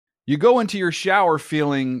You go into your shower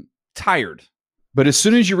feeling tired, but as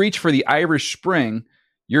soon as you reach for the Irish Spring,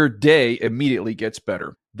 your day immediately gets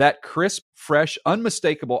better. That crisp, fresh,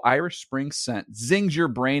 unmistakable Irish Spring scent zings your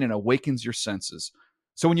brain and awakens your senses.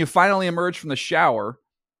 So when you finally emerge from the shower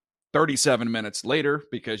 37 minutes later,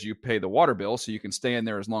 because you pay the water bill so you can stay in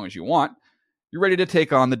there as long as you want, you're ready to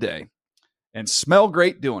take on the day and smell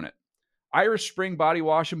great doing it. Irish Spring Body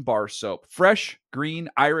Wash and Bar Soap. Fresh, green,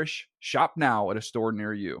 Irish. Shop now at a store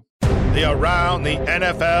near you. The Around the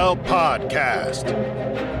NFL podcast.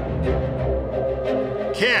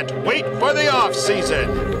 Can't wait for the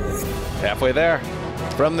offseason. Halfway there.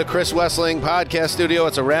 From the Chris Wessling podcast studio,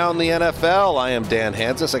 it's Around the NFL. I am Dan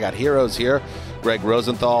Hansis. I got heroes here. Greg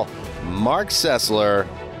Rosenthal, Mark Sessler.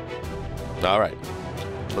 All right,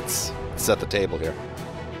 let's set the table here.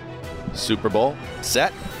 Super Bowl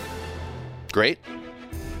set. Great.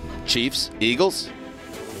 Chiefs, Eagles.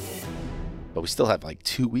 But we still have like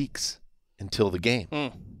 2 weeks until the game.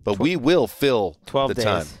 But we will fill 12 the days.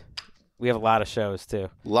 time. We have a lot of shows, too.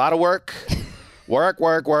 A lot of work.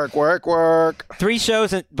 Work. 3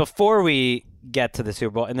 shows before we get to the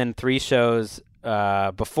Super Bowl, and then 3 shows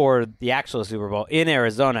before the actual Super Bowl in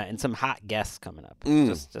Arizona, and some hot guests coming up.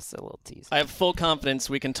 Just a little tease. I have full confidence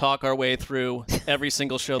we can talk our way through every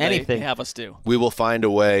single show they have us do. We will find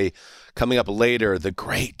a way. Coming up later, the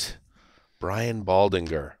great Brian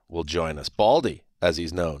Baldinger will join us. Baldy, as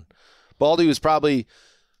he's known. Baldy was probably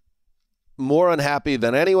more unhappy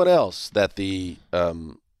than anyone else that the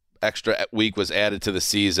extra week was added to the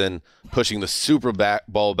season, pushing the Super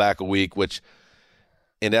Bowl back a week, which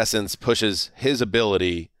in essence pushes his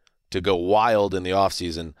ability to go wild in the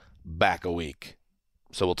offseason back a week.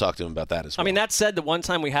 So we'll talk to him about that as well. I mean, that said, the one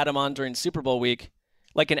time we had him on during Super Bowl week,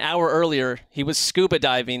 like an hour earlier, he was scuba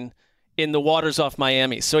diving in the waters off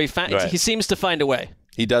Miami. So he seems to find a way.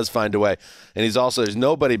 He does find a way. And there's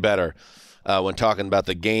nobody better when talking about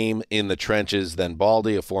the game in the trenches than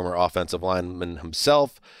Baldy, a former offensive lineman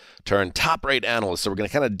himself, turned top-rate analyst. So we're going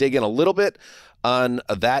to kind of dig in a little bit on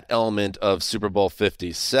that element of Super Bowl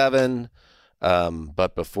 57.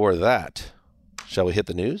 But before that, shall we hit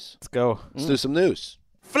the news? Let's go. Let's do some news.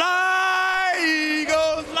 Fly,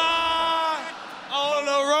 Eagles, fly on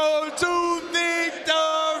the road to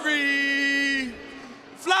victory.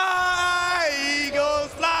 Fly,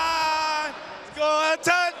 Eagles, fly. Score a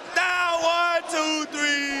touchdown, 1, 2, 3.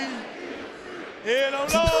 Hit them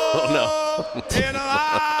low, hit them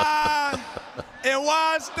high, and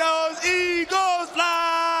watch those Eagles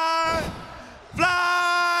fly.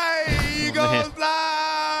 Fly, Eagles,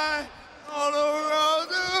 fly on the road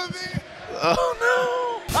to victory. Oh, no.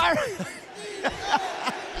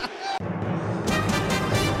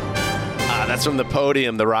 That's from the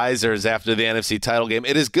podium, the risers after the NFC title game.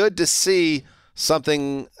 It is good to see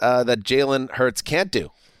something that Jalen Hurts can't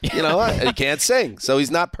do. You know what? He can't sing, so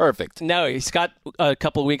he's not perfect. No, he's got a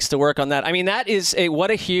couple of weeks to work on that. I mean, that is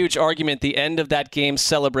what a huge argument the end of that game's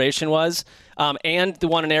celebration was, and the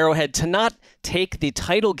one in Arrowhead to not take the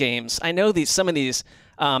title games. I know some of these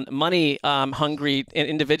money hungry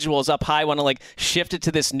individuals up high want to shift it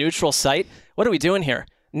to this neutral site. What are we doing here?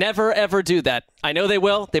 Never, ever do that. I know they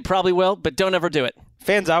will. They probably will, but don't ever do it.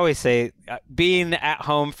 Fans always say being at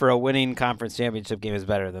home for a winning conference championship game is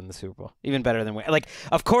better than the Super Bowl. Even better than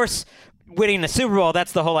of course, winning the Super Bowl,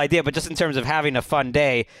 that's the whole idea. But just in terms of having a fun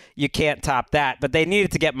day, you can't top that. But they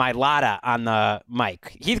needed to get Mailata on the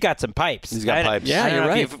mic. He's got some pipes. He's got pipes. Yeah, you're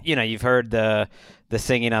right. You've heard the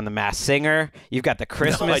singing on The Masked Singer. You've got the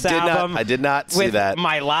Christmas album. I did not see with that.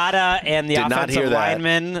 Mailata and the offensive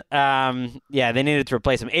lineman. They needed to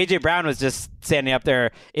replace him. A.J. Brown was just standing up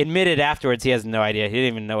there, admitted afterwards he has no idea. He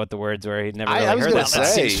didn't even know what the words were. He'd never really heard that. That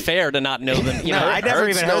seems fair to not know them. I never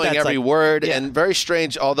even heard that. Every word, and very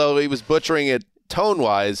strange, although he was butchering it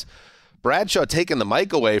tone-wise, Bradshaw taking the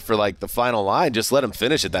mic away for the final line, just let him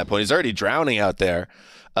finish at that point. He's already drowning out there.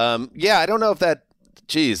 I don't know if that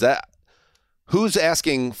who's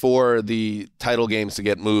asking for the title games to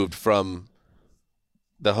get moved from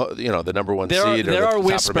the number one seed? There are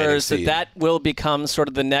whispers seed? that will become sort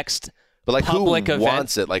of the next public who event.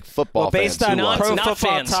 Wants it? Football fans. Based on Not fans.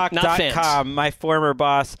 ProFootballTalk.com, my former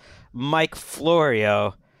boss, Mike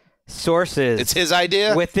Florio, sources. It's his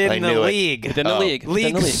idea? Within the league. Within the league.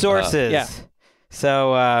 League sources. Yeah.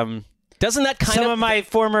 So, doesn't that some of my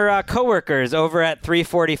former coworkers over at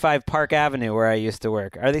 345 Park Avenue, where I used to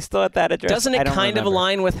work, are they still at that address? Doesn't it kind of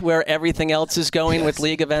align with where everything else is going with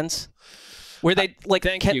league events? Where they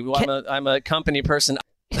Thank you. I'm a company person.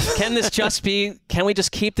 Can this just be? Can we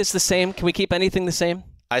just keep this the same? Can we keep anything the same?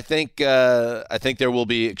 I think there will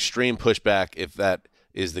be extreme pushback if that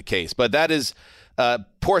is the case. But that is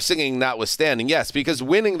Poor singing notwithstanding, yes, because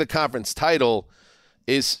winning the conference title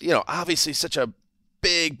is, obviously such a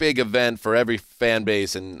big, big event for every fan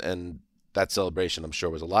base, and that celebration, I'm sure,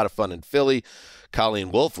 was a lot of fun in Philly.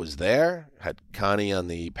 Colleen Wolfe was there, had Connie on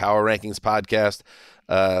the Power Rankings podcast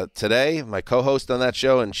today, my co-host on that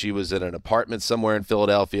show, and she was in an apartment somewhere in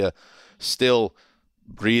Philadelphia, still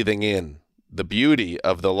breathing in the beauty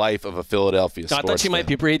of the life of a Philadelphia sports I thought she might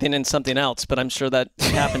be breathing in something else, but I'm sure that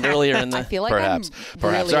happened earlier in the... I feel like perhaps.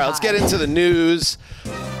 Really All right, let's get into the news.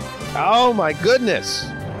 Oh, my goodness.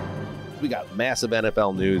 We got massive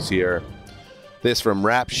NFL news here. This from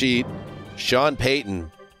Rap Sheet. Sean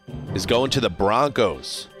Payton is going to the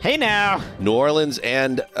Broncos. Hey now. New Orleans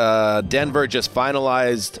and Denver just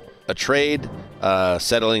finalized a trade,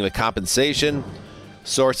 settling the compensation.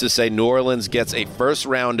 Sources say New Orleans gets a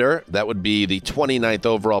first-rounder. That would be the 29th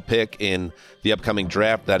overall pick in the upcoming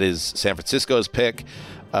draft. That is San Francisco's pick.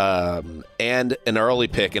 And an early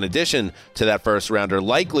pick. In addition to that first-rounder,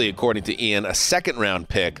 likely, according to Ian, a second-round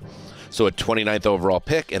pick. So a 29th overall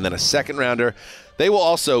pick and then a second-rounder. They will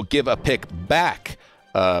also give a pick back,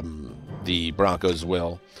 the Broncos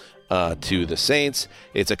will, to the Saints.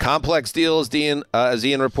 It's a complex deal, as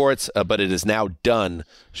Ian reports, but it is now done.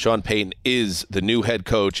 Sean Payton is the new head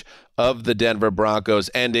coach of the Denver Broncos,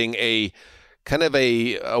 ending a kind of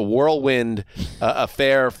a whirlwind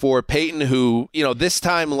affair for Payton, who, this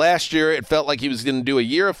time last year, it felt like he was going to do a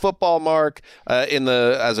year of football, Mark,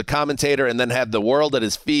 as a commentator, and then have the world at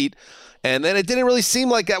his feet. And then it didn't really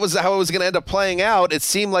seem like that was how it was going to end up playing out. It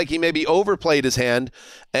seemed like he maybe overplayed his hand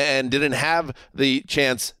and didn't have the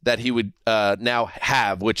chance that he would now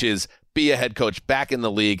have, which is be a head coach back in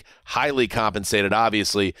the league, highly compensated,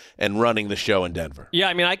 obviously, and running the show in Denver. Yeah,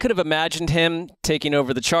 I mean, I could have imagined him taking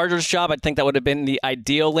over the Chargers job. I think that would have been the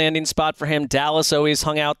ideal landing spot for him. Dallas always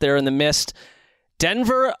hung out there in the mist.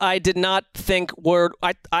 Denver, I did not think were...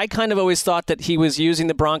 I kind of always thought that he was using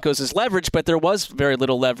the Broncos as leverage, but there was very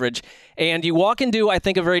little leverage. And you walk into, I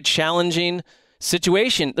think, a very challenging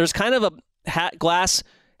situation. There's kind of a glass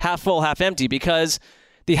half full, half empty, because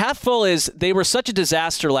the half full is they were such a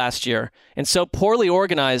disaster last year and so poorly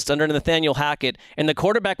organized under Nathaniel Hackett, and the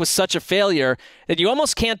quarterback was such a failure that you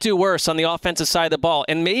almost can't do worse on the offensive side of the ball.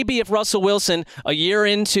 And maybe if Russell Wilson, a year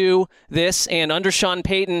into this and under Sean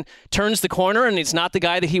Payton, turns the corner and he's not the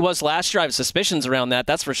guy that he was last year, I have suspicions around that,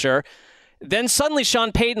 that's for sure, then suddenly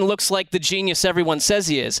Sean Payton looks like the genius everyone says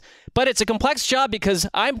he is. But it's a complex job because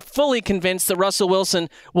I'm fully convinced that Russell Wilson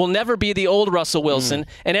will never be the old Russell Wilson.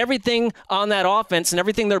 And everything on that offense and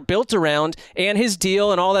everything they're built around and his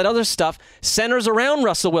deal and all that other stuff centers around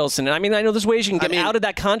Russell Wilson. And I mean, I know there's ways you can get out of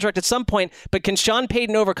that contract at some point, but can Sean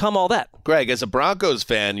Payton overcome all that? Greg, as a Broncos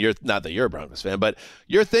fan, not that you're a Broncos fan, but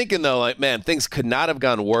you're thinking, though, like, man, things could not have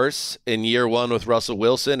gone worse in year one with Russell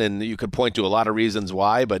Wilson, and you could point to a lot of reasons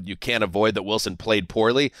why, but you can't avoid that Wilson played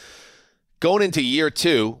poorly. Going into year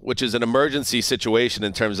two, which is an emergency situation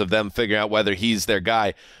in terms of them figuring out whether he's their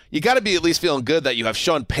guy, you got to be at least feeling good that you have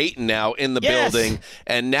Sean Payton now in the building,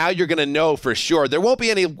 and now you're going to know for sure. There won't be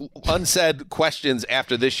any unsaid questions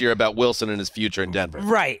after this year about Wilson and his future in Denver.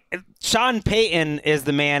 Right. Sean Payton is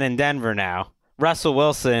the man in Denver now. Russell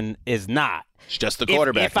Wilson is not. It's just the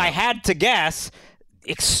quarterback. If I had to guess,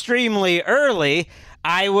 extremely early,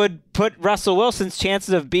 I would put Russell Wilson's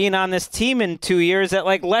chances of being on this team in 2 years at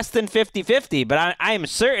like less than 50-50. But I am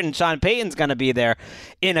certain Sean Payton's going to be there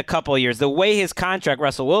in a couple of years. The way his contract,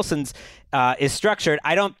 Russell Wilson's, is structured,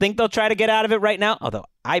 I don't think they'll try to get out of it right now, although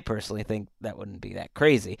I personally think that wouldn't be that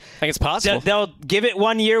crazy. I think it's possible. They'll give it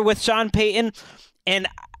 1 year with Sean Payton, and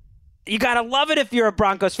you got to love it if you're a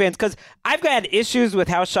Broncos fan, because I've had issues with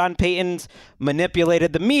how Sean Payton's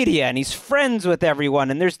manipulated the media, and he's friends with everyone,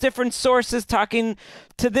 and there's different sources talking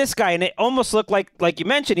to this guy, and it almost looked like you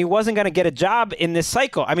mentioned, he wasn't going to get a job in this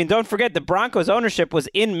cycle. I mean, don't forget, the Broncos ownership was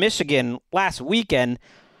in Michigan last weekend,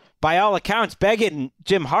 by all accounts, begging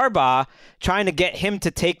Jim Harbaugh, trying to get him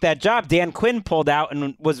to take that job. Dan Quinn pulled out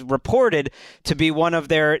and was reported to be one of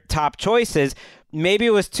their top choices. Maybe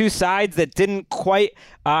it was two sides that didn't quite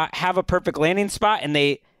have a perfect landing spot, and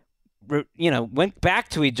they, went back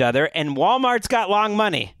to each other. And Walmart's got long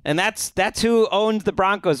money, and that's who owns the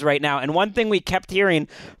Broncos right now. And one thing we kept hearing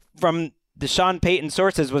from the Sean Payton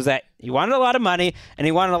sources was that he wanted a lot of money and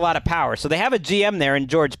he wanted a lot of power. So they have a GM there in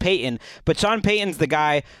George Payton, but Sean Payton's the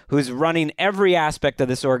guy who's running every aspect of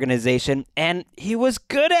this organization, and he was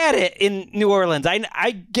good at it in New Orleans.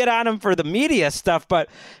 I get on him for the media stuff, but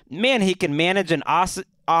man, he can manage an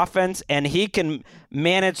offense, and he can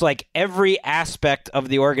manage like every aspect of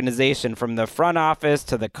the organization, from the front office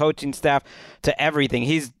to the coaching staff to everything.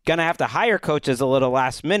 He's going to have to hire coaches a little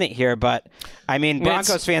last minute here, but I mean,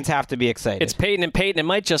 Broncos fans have to be excited. It's Peyton and Peyton. It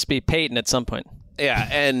might just be Peyton at some point. Yeah,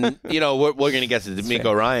 and, we're going to get to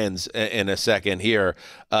D'Amico Ryans in a second here,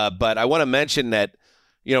 but I want to mention that,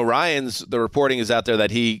 Ryans, the reporting is out there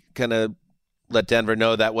that he kind of let Denver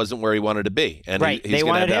know that wasn't where he wanted to be. And right, he's they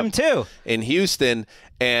wanted him too. In Houston,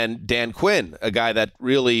 and Dan Quinn, a guy that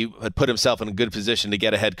really had put himself in a good position to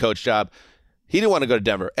get a head coach job, he didn't want to go to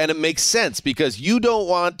Denver. And it makes sense because you don't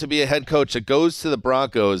want to be a head coach that goes to the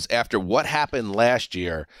Broncos after what happened last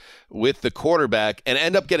year with the quarterback and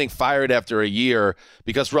end up getting fired after a year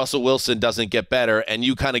because Russell Wilson doesn't get better, and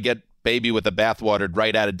you kind of get baby with the bathwater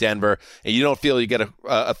right out of Denver, and you don't feel you get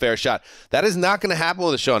a fair shot. That is not going to happen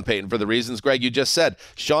with Sean Payton for the reasons, Greg, you just said.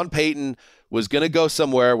 Sean Payton was going to go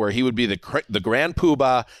somewhere where he would be the grand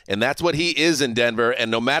poobah, and that's what he is in Denver. And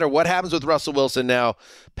no matter what happens with Russell Wilson now,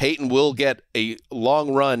 Payton will get a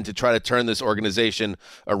long run to try to turn this organization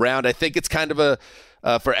around. I think it's kind of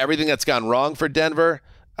for everything that's gone wrong for Denver,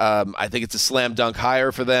 I think it's a slam dunk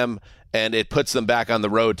hire for them, and it puts them back on the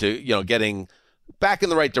road to, getting back in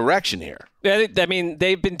the right direction here. Yeah, I mean,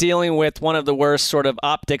 they've been dealing with one of the worst sort of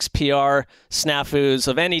optics PR snafus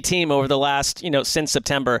of any team over the last, since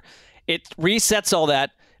September. It resets all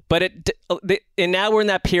that, but and now we're in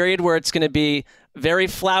that period where it's going to be very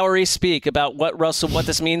flowery speak about what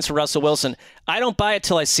this means for Russell Wilson. I don't buy it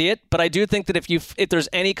till I see it, but I do think that if there's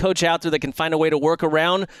any coach out there that can find a way to work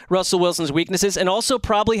around Russell Wilson's weaknesses and also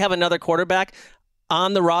probably have another quarterback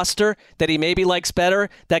on the roster that he maybe likes better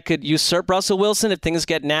that could usurp Russell Wilson if things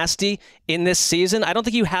get nasty in this season, I don't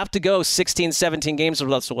think you have to go 16, 17 games with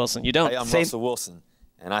Russell Wilson. You don't. Hey, I'm Russell Wilson,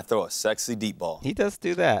 and I throw a sexy deep ball. He does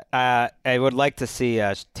do that. I would like to see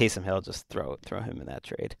Taysom Hill just throw him in that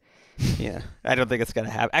trade. Yeah, I don't think it's going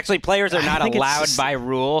to happen. Actually, players are not allowed by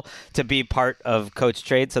rule to be part of coach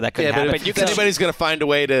trade, so that could happen. But anybody's going to find a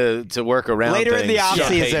way to work around later things. In the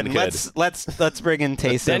offseason. Let's bring in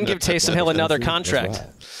Taysom. Then give Taysom Hill another contract.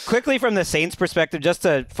 Quickly from the Saints' perspective, just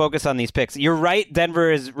to focus on these picks, you're right. Denver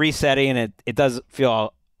is resetting, and it does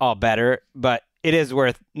feel all better, but it is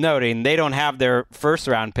worth noting they don't have their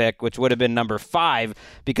first-round pick, which would have been number 5,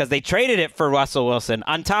 because they traded it for Russell Wilson,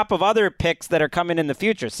 on top of other picks that are coming in the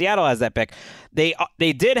future. Seattle has that pick. They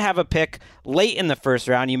did have a pick late in the first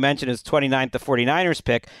round. You mentioned his 29th, the 49ers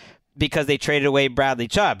pick, because they traded away Bradley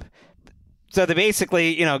Chubb. So they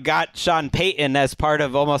basically, got Sean Payton as part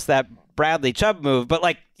of almost that Bradley Chubb move.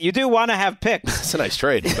 But, you do want to have picks. That's a nice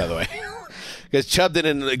trade, by the way. Because Chubb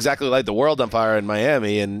didn't exactly light the world on fire in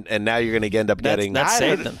Miami, and now you're going to end up getting that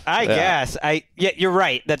saved them. I guess. You're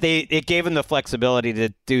right that it gave them the flexibility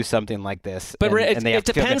to do something like this. But it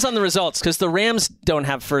depends on the results, because the Rams don't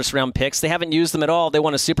have first-round picks. They haven't used them at all. They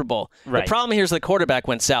won a Super Bowl. Right. The problem here is the quarterback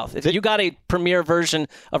went south. If you got a premier version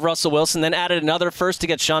of Russell Wilson, then added another first to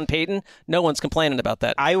get Sean Payton, no one's complaining about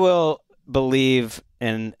that. I will believe,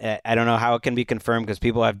 and I don't know how it can be confirmed because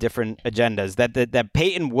people have different agendas, that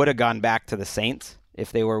Peyton would have gone back to the Saints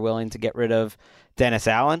if they were willing to get rid of Dennis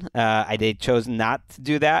Allen. They chose not to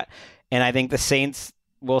do that, and I think the Saints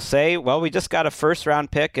will say, well, we just got a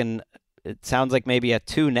first-round pick, and it sounds like maybe a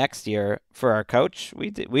 2 next year for our coach.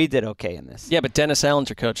 We did okay in this. Yeah, but Dennis Allen's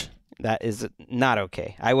your coach. That is not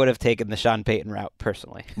okay. I would have taken the Sean Payton route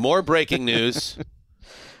personally. More breaking news.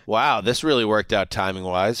 Wow, this really worked out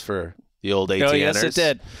timing-wise for the old ATNers. Oh, yes, it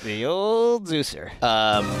did. The old Zeuser.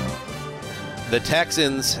 The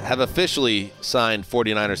Texans have officially signed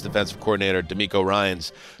 49ers defensive coordinator D'Amico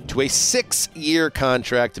Ryans to a 6-year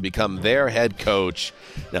contract to become their head coach.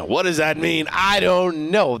 Now, what does that mean? I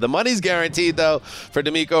don't know. The money's guaranteed, though, for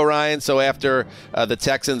D'Amico Ryans. So after the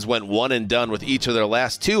Texans went one and done with each of their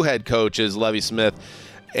last 2 head coaches, Lovie Smith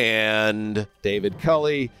and David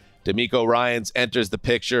Culley, D'Amico Ryans enters the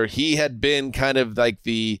picture. He had been kind of like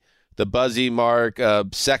the buzzy mark,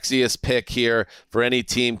 sexiest pick here for any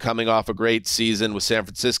team coming off a great season with San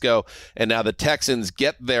Francisco. And now the Texans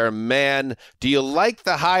get their man. Do you like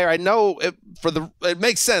the hire? I know it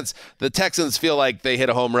makes sense. The Texans feel like they hit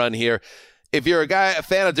a home run here. If you're a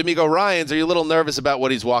fan of D'Amico Ryans, are you a little nervous about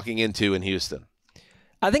what he's walking into in Houston?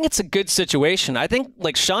 I think it's a good situation. I think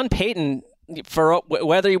Sean Payton, for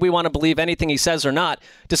whether we want to believe anything he says or not,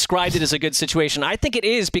 described it as a good situation. I think it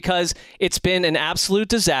is because it's been an absolute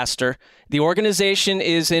disaster. The organization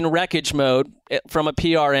is in wreckage mode from a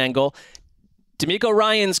PR angle. D'Amico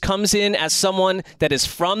Ryans comes in as someone that is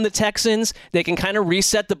from the Texans. They can kind of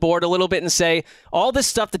reset the board a little bit and say, all this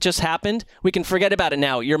stuff that just happened, we can forget about it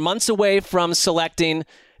now. You're months away from selecting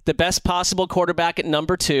the best possible quarterback at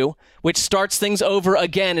number 2, which starts things over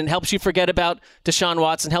again and helps you forget about Deshaun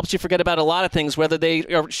Watson, helps you forget about a lot of things, whether they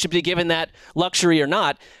should be given that luxury or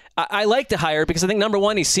not. I like to hire because I think, number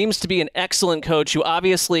one, he seems to be an excellent coach who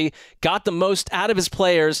obviously got the most out of his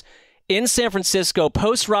players in San Francisco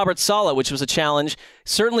post Robert Saleh, which was a challenge,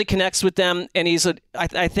 certainly connects with them. And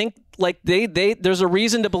I think like there's a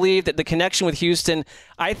reason to believe that the connection with Houston,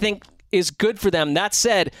 I think, is good for them. That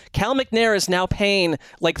said, Cal McNair is now paying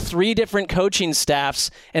like 3 different coaching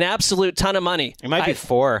staffs an absolute ton of money. It might be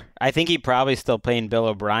 4. I think he probably still paying Bill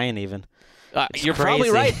O'Brien even. You're probably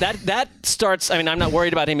right. That starts. I mean, I'm not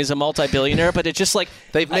worried about him. He's a multi-billionaire, but it's just like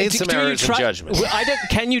they've made some errors in judgment.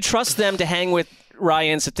 Can you trust them to hang with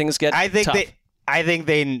Ryans if things get tough? I think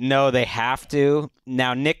they know they have to.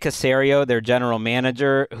 Now, Nick Caserio, their general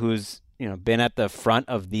manager, who's been at the front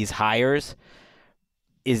of these hires,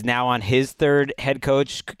 is now on his 3rd head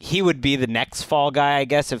coach. He would be the next fall guy, I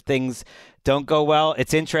guess, if things don't go well.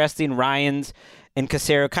 It's interesting. Ryans and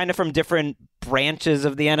Caserio kind of from different branches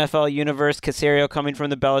of the NFL universe. Caserio coming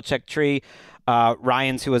from the Belichick tree.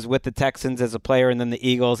 Ryans, who was with the Texans as a player, and then the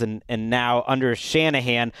Eagles, and now under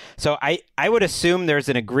Shanahan. So I would assume there's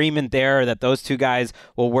an agreement there that those 2 guys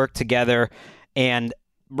will work together. And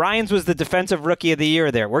Ryans was the defensive rookie of the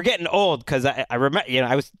year there. We're getting old because I remember,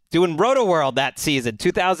 I was doing Roto-World that season,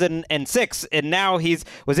 2006, and now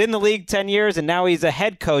was in the league 10 years, and now he's a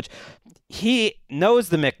head coach. He knows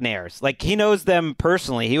the McNairs. Like, he knows them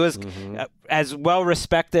personally. He was as well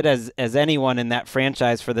respected as anyone in that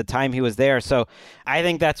franchise for the time he was there. So I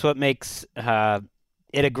think that's what makes it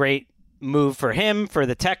a great move for him, for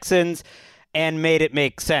the Texans, and made it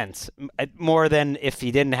make sense more than if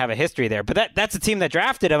he didn't have a history there. But that's the team that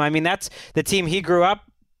drafted him. I mean, that's the team he grew up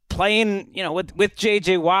playing, with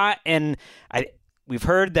J.J. Watt. And we've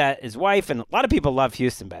heard that his wife, and a lot of people love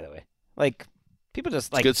Houston, by the way. Like, people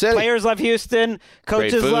just like players love Houston,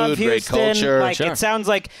 coaches love Houston. Great culture. Like, sure. It sounds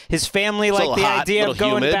like his family liked the idea of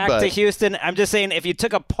going back to Houston. I'm just saying, if you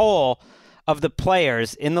took a poll of the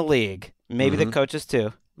players in the league, maybe the coaches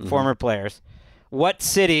too, former players, what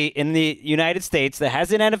city in the United States that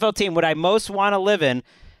has an NFL team would I most want to live in?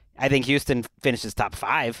 I think Houston finishes top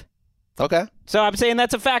 5. Okay. So I'm saying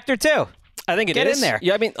that's a factor too. I think it is. Get in there.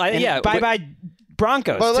 Yeah, I mean, bye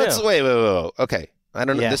Broncos. Well, too. let's wait. Okay. I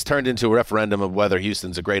don't know. This turned into a referendum of whether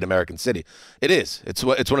Houston's a great American city. It is. It's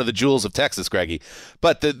one of the jewels of Texas, Greggy.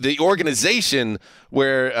 But the organization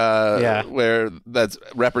where that's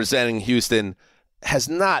representing Houston has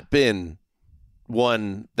not been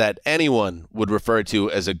one that anyone would refer to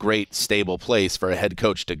as a great, stable place for a head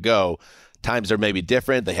coach to go. Times are maybe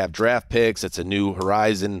different. They have draft picks. It's a new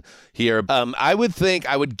horizon here. I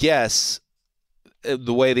would guess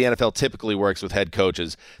the way the NFL typically works with head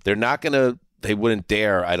coaches, they wouldn't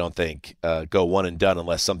dare, I don't think, go one and done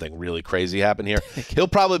unless something really crazy happened here. He'll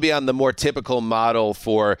probably be on the more typical model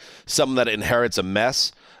for someone that inherits a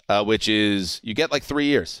mess, which is you get like 3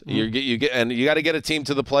 years. You get, and you got to get a team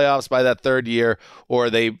to the playoffs by that 3rd year,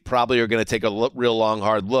 or they probably are going to take a real long,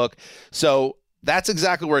 hard look. So that's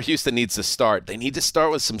exactly where Houston needs to start. They need to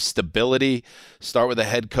start with some stability, start with a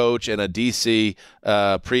head coach and a DC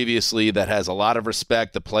previously that has a lot of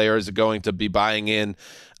respect. The players are going to be buying in.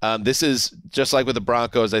 This is just like with the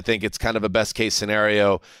Broncos. I think it's kind of a best case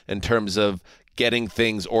scenario in terms of getting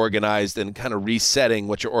things organized and kind of resetting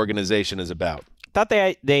what your organization is about. Thought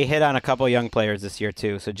they hit on a couple young players this year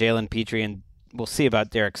too. So Jalen Petrie, and we'll see about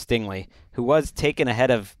Derek Stingley, who was taken ahead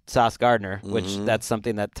of Sauce Gardner, which that's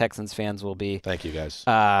something that Texans fans will be thank you guys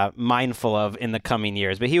mindful of in the coming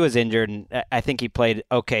years. But he was injured, and I think he played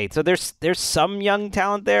okay. So there's some young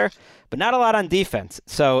talent there, but not a lot on defense.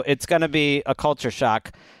 So it's going to be a culture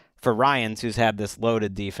shock for Ryans, who's had this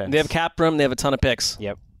loaded defense. They have cap room. They have a ton of picks.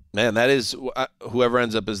 Yep. Man, that is whoever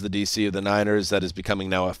ends up as the DC of the Niners. That is becoming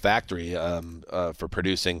now a factory for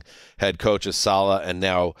producing head coaches Saleh and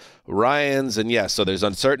now Ryans. And yes, so there's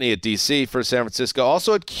uncertainty at DC for San Francisco.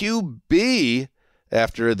 Also at QB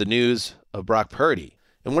after the news of Brock Purdy.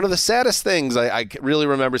 And one of the saddest things I really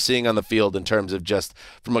remember seeing on the field in terms of just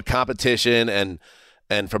from a competition and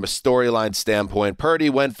from a storyline standpoint, Purdy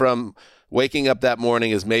went from waking up that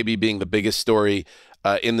morning as maybe being the biggest story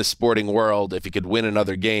in the sporting world, if he could win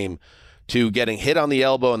another game, to getting hit on the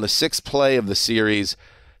elbow in the 6th play of the series.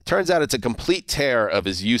 Turns out it's a complete tear of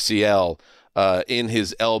his UCL in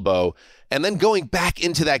his elbow. And then going back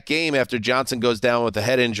into that game after Johnson goes down with a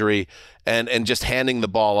head injury and just handing the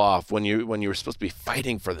ball off when you were supposed to be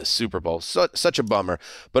fighting for the Super Bowl. Such a bummer.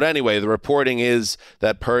 But anyway, the reporting is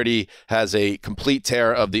that Purdy has a complete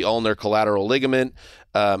tear of the ulnar collateral ligament.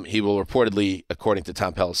 He will reportedly, according to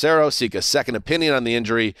Tom Pelissero, seek a second opinion on the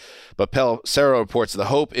injury, but Pelissero reports the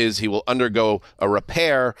hope is he will undergo a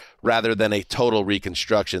repair rather than a total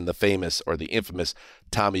reconstruction, the famous or the infamous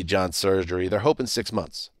Tommy John surgery. They're hoping 6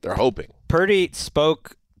 months. They're hoping. Purdy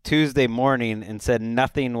spoke Tuesday morning and said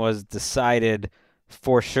nothing was decided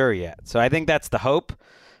for sure yet. So I think that's the hope,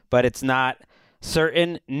 but it's not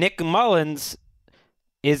certain. Nick Mullins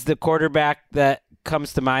is the quarterback that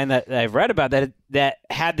comes to mind that I've read about that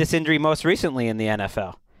had this injury most recently in the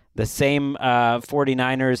NFL. The same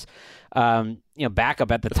 49ers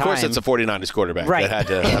backup at the time. Of course, it's a 49ers quarterback right. that had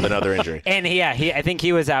to have another injury. And I think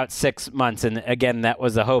he was out 6 months, and again, that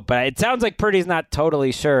was a hope. But it sounds like Purdy's not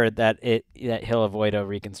totally sure that he'll avoid a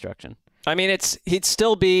reconstruction. I mean, he'd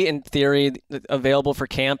still be in theory available for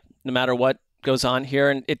camp no matter what goes on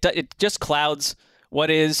here, and it just clouds what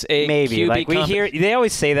is a maybe QB like we hear. They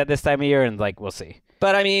always say that this time of year, and like we'll see.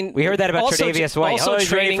 But I mean, we heard that about Tre'Davious White. Also, he's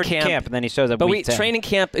training ready for camp, and then he shows up. But training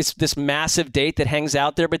camp is this massive date that hangs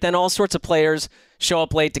out there. But then all sorts of players show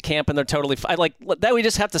up late to camp, and they're totally like that. We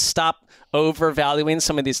just have to stop overvaluing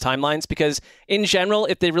some of these timelines because, in general,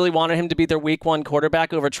 if they really wanted him to be their Week 1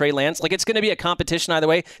 quarterback over Trey Lance, like it's going to be a competition either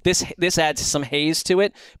way. This adds some haze to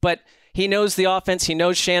it, but. He knows the offense. He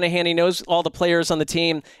knows Shanahan. He knows all the players on the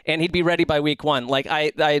team, and he'd be ready by Week 1. Like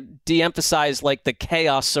I de-emphasize like the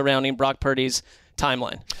chaos surrounding Brock Purdy's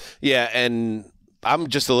timeline. Yeah, and I'm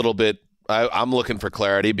just a little bit. I'm looking for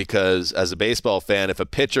clarity because as a baseball fan, if a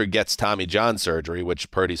pitcher gets Tommy John surgery,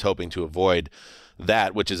 which Purdy's hoping to avoid,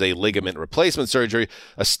 that which is a ligament replacement surgery,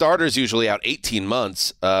 a starter's usually out 18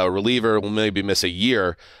 months. A reliever will maybe miss a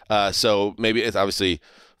year. So maybe it's obviously.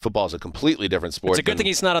 Football is a completely different sport. It's a good thing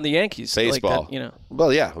he's not on the Yankees. Baseball. Like that,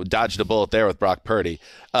 Well, yeah, we dodged a bullet there with Brock Purdy.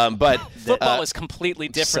 But football is completely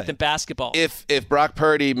different than basketball. If Brock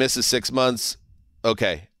Purdy misses 6 months,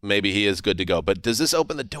 okay, maybe he is good to go. But does this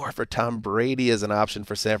open the door for Tom Brady as an option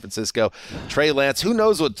for San Francisco? Trey Lance, who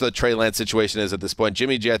knows what the Trey Lance situation is at this point?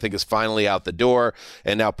 Jimmy G, I think, is finally out the door,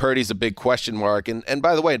 and now Purdy's a big question mark. And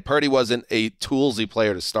by the way, Purdy wasn't a toolsy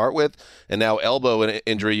player to start with, and now elbow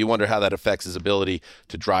injury, you wonder how that affects his ability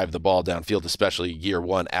to drive the ball downfield, especially year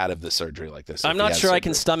 1 out of the surgery like this. I'm not sure I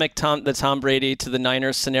can stomach the Tom Brady to the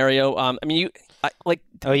Niners scenario.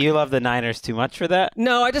 you love the Niners too much for that?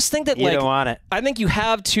 No, I just think that you don't want it. I think you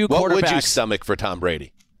have two quarterbacks. What would you stomach for Tom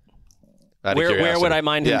Brady? Where would I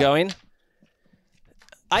mind him going?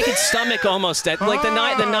 I could stomach almost that. Like the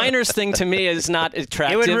Niners thing to me is not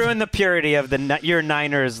attractive. It would ruin the purity of your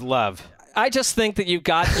Niners love. I just think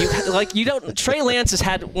that Trey Lance has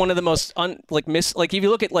had one of the most if you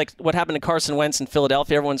look at like what happened to Carson Wentz in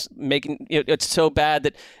Philadelphia, everyone's making it's so bad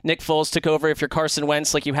that Nick Foles took over. If you're Carson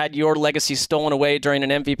Wentz, like you had your legacy stolen away during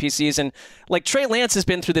an MVP season. Like Trey Lance has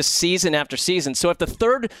been through this season after season. So if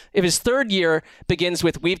his third year begins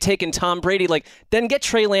with we've taken Tom Brady, then get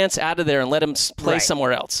Trey Lance out of there and let him play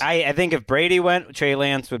somewhere else. I think if Brady went, Trey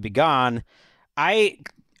Lance would be gone. I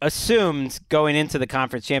assumed going into the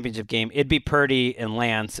conference championship game, it'd be Purdy and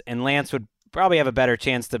Lance would probably have a better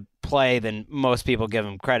chance to play than most people give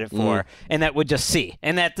him credit for, and that would just see.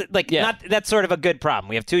 And that's sort of a good problem.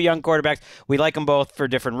 We have two young quarterbacks. We like them both for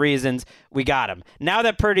different reasons. We got them. Now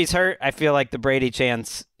that Purdy's hurt, I feel like the Brady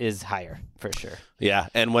chance is higher for sure. Yeah,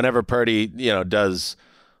 and whenever Purdy, does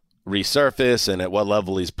resurface and at what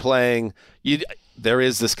level he's playing, there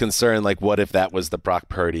is this concern, what if that was the Brock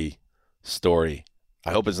Purdy story?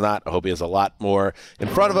 I hope it's not. I hope he has a lot more in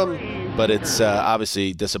front of him, but it's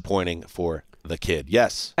obviously disappointing for the kid.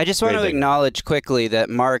 Yes. I just want to acknowledge quickly that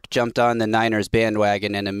Mark jumped on the Niners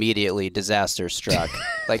bandwagon and immediately disaster struck.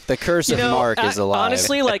 The curse of Mark is alive.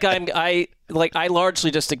 Honestly, I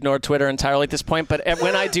largely just ignore Twitter entirely at this point, but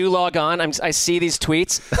when I do log on, I see these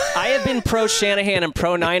tweets. I have been pro Shanahan and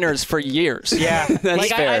pro Niners for years. Yeah, that's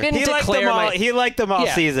fair. I didn't declare he liked them all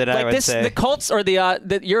season. I would say the Colts or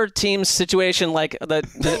your team's situation,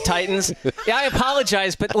 the Titans. Yeah, I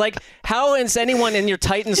apologize, but how has anyone in your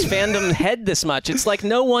Titans fandom head this much? It's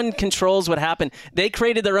no one controls what happened. They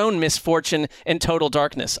created their own misfortune and total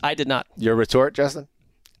darkness. I did not. Your retort, Justin?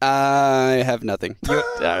 I have nothing. All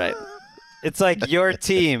right. It's your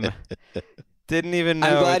team didn't even know.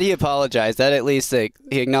 I'm glad he apologized. That at least he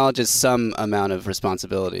acknowledges some amount of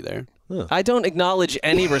responsibility there. Huh. I don't acknowledge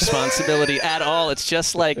any responsibility at all. It's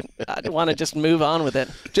just I want to just move on with it.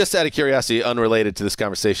 Just out of curiosity, unrelated to this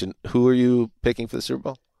conversation, who are you picking for the Super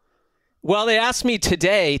Bowl? Well, they asked me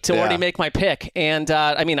today to already make my pick, and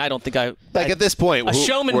I don't think at this point, a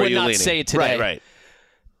showman would not leaning? say today. Right.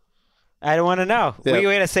 I don't want to know. Yeah. We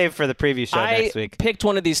got to save for the preview show next week. I picked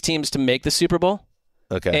one of these teams to make the Super Bowl.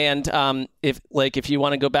 Okay. And if you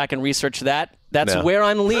want to go back and research that, That's No. where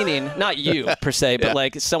I'm leaning. Not you per se, but Yeah.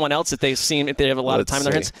 like someone else if they have a lot of Let's time in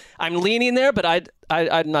their see. hands. I'm leaning there, but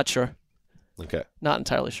I'm not sure. Okay. Not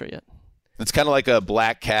entirely sure yet. It's kind of like a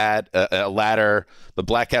black cat, a ladder. The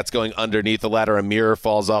black cat's going underneath the ladder. A mirror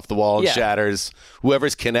falls off the wall and Yeah. shatters.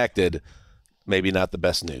 Whoever's connected, maybe not the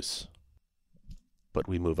best news. But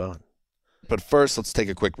we move on. But first, let's take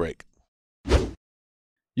a quick break.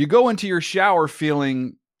 You go into your shower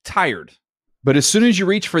feeling tired, but as soon as you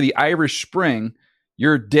reach for the Irish Spring,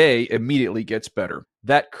 your day immediately gets better.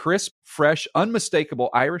 That crisp, fresh, unmistakable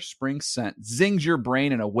Irish Spring scent zings your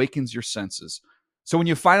brain and awakens your senses. So when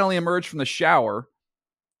you finally emerge from the shower,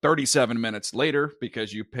 37 minutes later,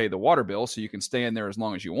 because you pay the water bill so you can stay in there as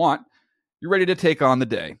long as you want, you're ready to take on the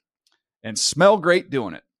day. And smell great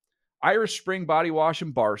doing it. Irish Spring Body Wash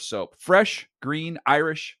and Bar Soap. Fresh, green,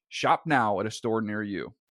 Irish. Shop now at a store near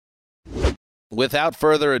you. Without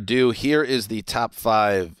further ado, here is the top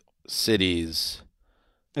 5 cities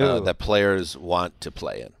Ooh. that players want to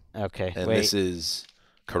play in. Okay, And wait. this is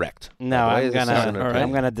correct. No, By the way, I'm this isn't gonna okay.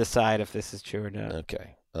 I'm gonna decide if this is true or not.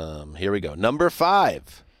 Okay. Here we go. Number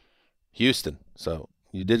 5, Houston. So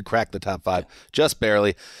you did crack the top 5, just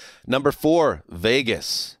barely. Number 4,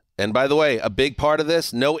 Vegas. And by the way, a big part of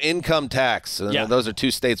this, no income tax. Yeah. Those are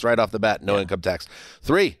 2 states right off the bat, no income tax.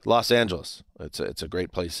 3, Los Angeles. It's a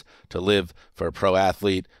great place to live for a pro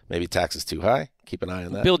athlete. Maybe taxes too high. Keep an eye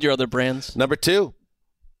on that. Build your other brands. Number 2,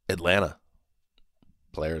 Atlanta.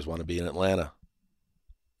 Players want to be in Atlanta.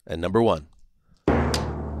 And number 1,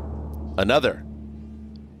 another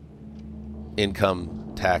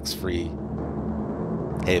income tax-free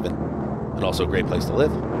haven, and also a great place to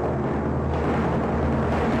live.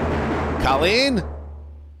 Colleen?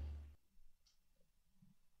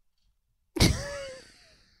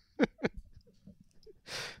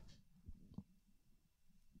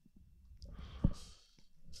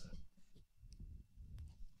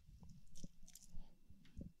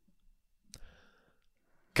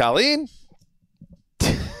 Colleen?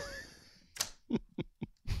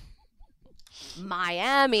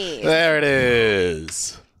 Miami. There it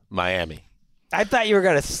is. Miami. I thought you were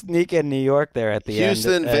gonna sneak in New York there at the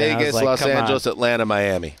Houston, end. and I was Vegas, like, Los come on. Angeles, Atlanta,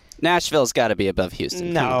 Miami. Nashville's got to be above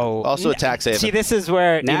Houston. No. Also a tax haven. See, this is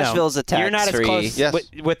where you know, Nashville's a You're not as tax-free. close Yes.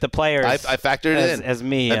 with the players I factored it in as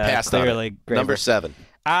me. and passed on it. Clearly, Graver. Number 7.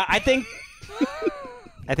 I think.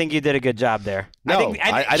 I think you did a good job there. No,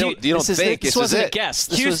 I don't. You don't think this this is wasn't a it? guess.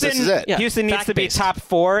 Houston, This is it. Yeah. Houston needs to be Fact-based. top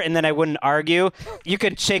 4, and then I wouldn't argue. You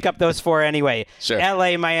could shake up those 4 anyway. Sure.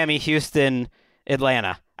 L.A., Miami, Houston,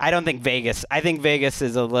 Atlanta. I don't think Vegas. I think Vegas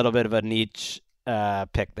is a little bit of a niche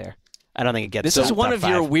pick there. I don't think it gets. This to is the one top of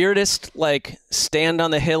your 5. weirdest, like, stand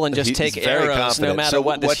on the hill and just He's take very arrows confident. no matter so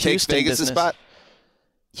what. This what takes Houston Vegas' business. spot?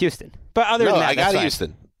 Houston. But other No, than that, I that's got fine.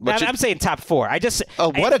 Houston. But I'm saying top 4. I just. oh,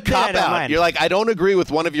 what I a cop don't out! mind. You're like, I don't agree with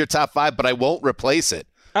one of your top 5, but I won't replace it.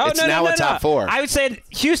 Oh, it's no, now no, no, a top no. 4. I would say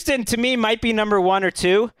Houston to me might be number 1 or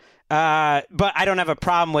 2, but I don't have a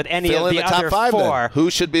problem with any Fill of in the the top other 5 4. then. Who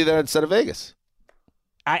should be there instead of Vegas?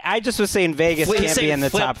 I just was saying Vegas Flip- can't be in the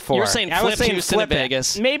flip- top 4. you're saying I was flip saying Houston flip to it.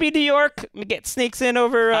 Vegas. Maybe New York sneaks in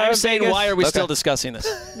over I'm saying, Vegas. why are we Okay. still discussing this?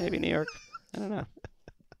 Maybe New York. I don't know.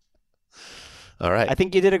 All right. I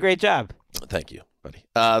think you did a great job. Thank you, buddy.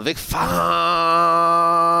 Vic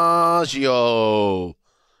Fangio.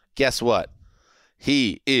 Guess what?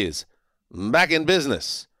 He is back in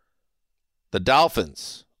business. The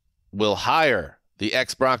Dolphins will hire the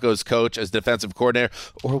ex-Broncos coach as defensive coordinator,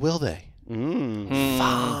 or will they?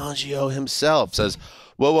 Fangio himself says,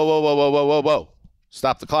 whoa, whoa, whoa, whoa, whoa, whoa, whoa, whoa.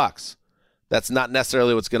 Stop the clocks. That's not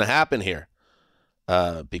necessarily what's going to happen here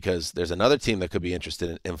because there's another team that could be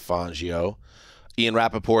interested in Fangio. Ian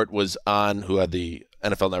Rappaport was on, who had the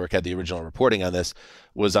NFL Network had the original reporting on this,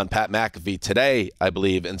 was on Pat McAfee today, I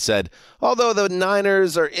believe, and said, although the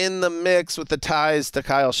Niners are in the mix with the ties to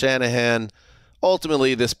Kyle Shanahan,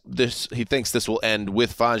 ultimately this he thinks this will end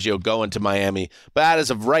with Fangio going to Miami. But as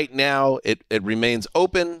of right now, it remains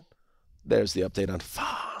open. There's the update on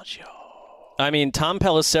Fangio. I mean, Tom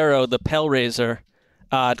Pelissero, the Pellraiser,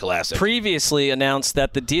 Classic. previously announced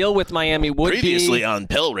that the deal with Miami would Previously be, on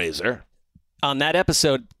Pellraiser. on that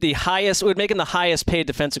episode, the highest, would make him the highest paid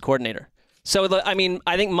defensive coordinator. So, I mean,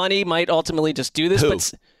 I think money might ultimately just do this, Who?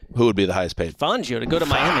 but Who would be the highest paid? Fangio to go to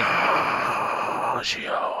Miami.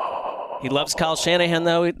 He loves Kyle Shanahan,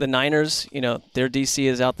 though. The Niners, their DC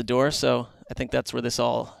is out the door, so I think that's where this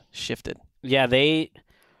all shifted. Yeah, they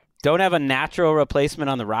don't have a natural replacement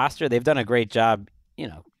on the roster. They've done a great job,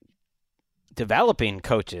 developing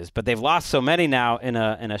coaches, but they've lost so many now in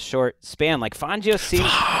a short span. Like Fangio seems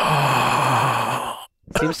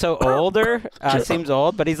so older. Seems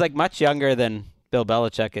old, but he's like much younger than Bill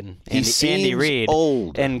Belichick and He seems Andy Reid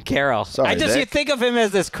old. and Carroll. Sorry, you Vic. think of him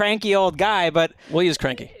as this cranky old guy, but Well, he is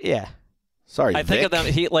cranky. yeah. Sorry, I think Vic. of them.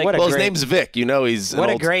 He like What a Well, his great- name's Vic. You know he's What an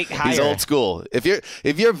a old, great He's hire. old school. If you're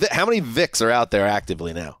how many Vics are out there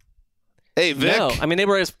actively now? Hey, Vic. no. I mean, they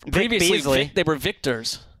were previously Beasley. they were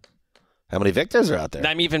victors. How many Victors are out there?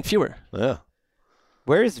 I'm even fewer. Yeah.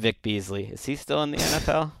 Where is Vic Beasley? Is he still in the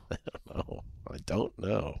NFL? Oh, I don't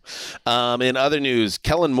know. In other news,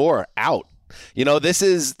 Kellen Moore out. You know, this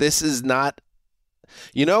is not.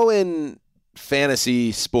 You know, in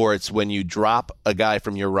fantasy sports, when you drop a guy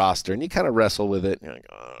from your roster and you kind of wrestle with it, you're like,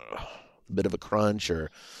 oh, a bit of a crunch, or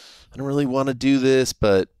I don't really want to do this,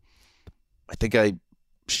 but I think I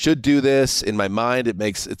should do this. In my mind,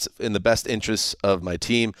 it's in the best interests of my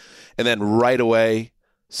team, and then right away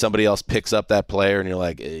somebody else picks up that player, and you're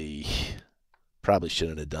like, hey, probably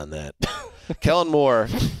shouldn't have done that. Kellen Moore,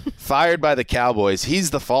 fired by the Cowboys.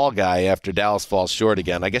 He's the fall guy after Dallas falls short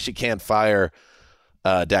again. I guess you can't fire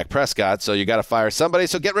Dak Prescott, so you got to fire somebody.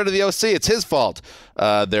 So get rid of the OC. It's his fault.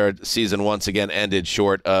 Their season once again ended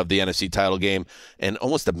short of the NFC title game, and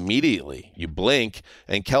almost immediately you blink,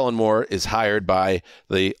 and Kellen Moore is hired by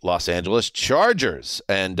the Los Angeles Chargers.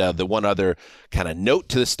 And the one other kind of note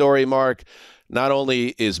to the story, Mark, not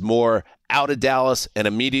only is Moore out of Dallas and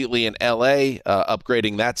immediately in L.A.,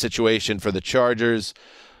 upgrading that situation for the Chargers,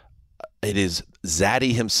 it is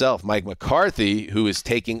Zaddy himself, Mike McCarthy, who is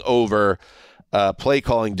taking over play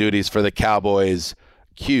calling duties for the Cowboys.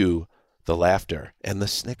 Cue the laughter and the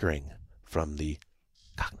snickering from the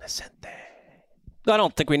cognoscente. I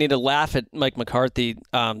don't think we need to laugh at Mike McCarthy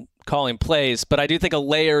calling plays, but I do think a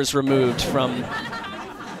layer's removed from.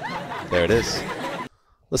 There it is.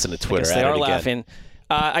 Listen to Twitter. They are laughing.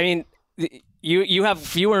 I mean, you have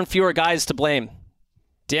fewer and fewer guys to blame.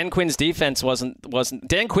 Dan Quinn's defense wasn't.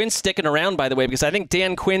 Dan Quinn's sticking around, by the way, because I think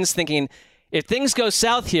Dan Quinn's thinking, if things go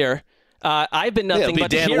south here, I've been nothing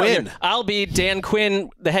but Dan a hero Wynn. here. I'll be Dan Quinn,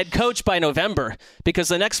 the head coach, by November, because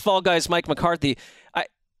the next fall guy is Mike McCarthy.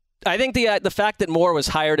 I think the fact that Moore was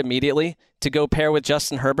hired immediately to go pair with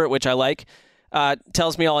Justin Herbert, which I like,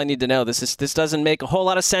 tells me all I need to know. This doesn't make a whole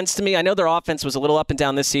lot of sense to me. I know their offense was a little up and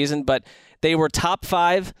down this season, but they were top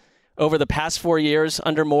 5 over the past 4 years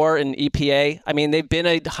under Moore in EPA. I mean, they've been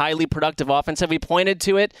a highly productive offense. Have we pointed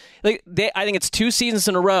to it? I think it's 2 seasons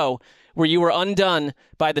in a row where you were undone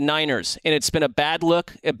by the Niners, and it's been a bad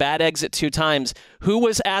look, a bad exit 2 times. Who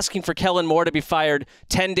was asking for Kellen Moore to be fired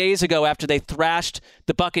 10 days ago after they thrashed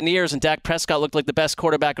the Buccaneers and Dak Prescott looked like the best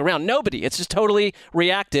quarterback around? Nobody. It's just totally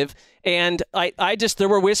reactive. And there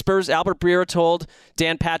were whispers. Albert Breer told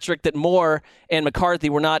Dan Patrick that Moore and McCarthy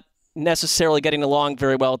were not necessarily getting along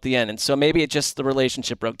very well at the end. And so maybe the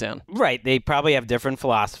relationship broke down. Right. They probably have different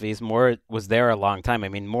philosophies. Moore was there a long time. I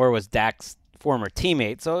mean, Moore was Dak's former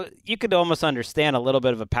teammate. So you could almost understand a little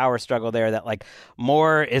bit of a power struggle there, that like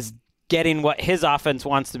Moore is getting what his offense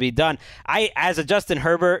wants to be done. As a Justin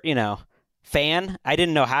Herbert, fan, I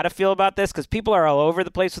didn't know how to feel about this because people are all over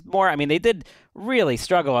the place with Moore. I mean, they did really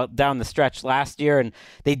struggle down the stretch last year, and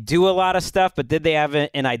they do a lot of stuff, but did they have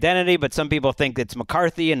an identity? But some people think it's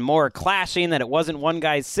McCarthy and Moore clashing, that it wasn't one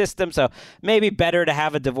guy's system, so maybe better to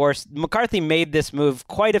have a divorce. McCarthy made this move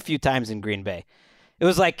quite a few times in Green Bay. It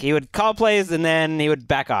was like he would call plays and then he would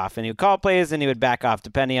back off, and he would call plays and he would back off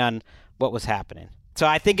depending on what was happening. So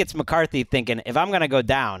I think it's McCarthy thinking, if I'm going to go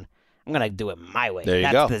down, I'm going to do it my way. There you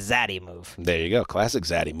That's go. the Zaddy move. There you go. Classic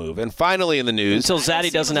Zaddy move. And finally in the news. Until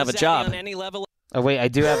Zaddy doesn't have a job. Oh, wait, I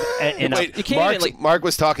do have Wait, You can't even, Mark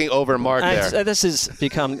was talking over Mark there. This has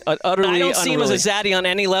become utterly I don't unruly. see him as a Zaddy on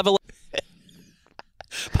any level.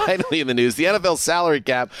 Finally in the news, the NFL salary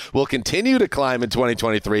cap will continue to climb in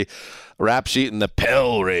 2023. Rap sheet and the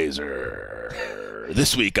Pell Raiser.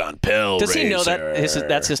 This week on Pell Does Raiser. he know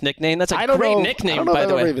that's his nickname? That's a I don't great know. nickname, I don't know by if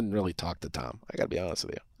the I've way. ever even really talked to Tom. I got to be honest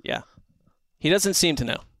with you. Yeah. He doesn't seem to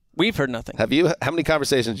know. We've heard nothing. Have you? How many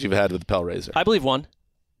conversations you've had with the Pell Raiser? I believe one.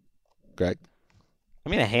 Greg? I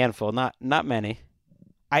mean, a handful, not many.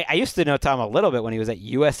 I used to know Tom a little bit when he was at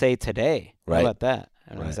USA Today. Right. How about that?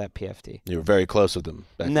 And I Right. was at PFT. You were very close with him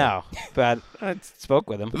back then. No, but I spoke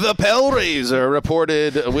with him. The Pell Raiser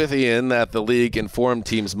reported with Ian that the league informed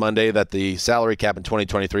teams Monday that the salary cap in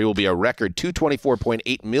 2023 will be a record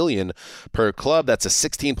 $224.8 million per club. That's a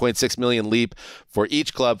 $16.6 million leap for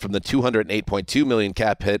each club from the $208.2 million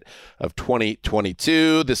cap hit of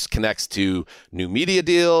 2022. This connects to new media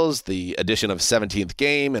deals, the addition of 17th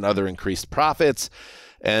game, and other increased profits.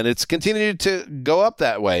 And it's continued to go up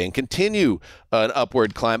that way and continue an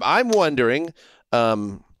upward climb. I'm wondering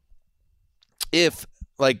if,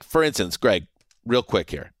 like, for instance, Greg, real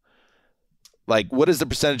quick here. Like, what is the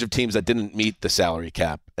percentage of teams that didn't meet the salary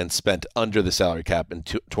cap and spent under the salary cap in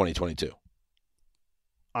 2022?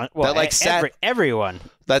 Everyone.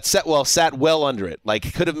 That sat well under it.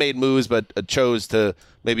 Like, could have made moves, but chose to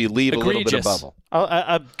maybe leave a little bit of bubble.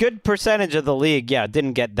 A good percentage of the league,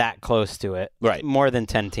 didn't get that close to it. Right. More than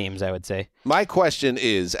 10 teams, I would say. My question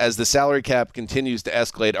is, as the salary cap continues to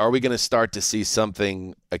escalate, are we going to start to see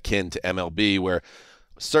something akin to MLB where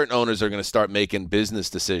certain owners are going to start making business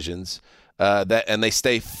decisions and they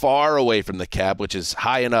stay far away from the cap, which is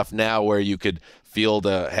high enough now where you could field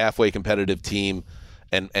a halfway competitive team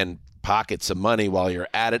and pocket some money while you're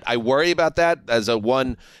at it? I worry about that as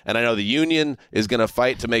and I know the union is going to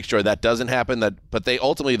fight to make sure that doesn't happen. But the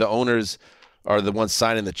owners are the ones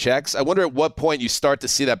signing the checks. I wonder at what point you start to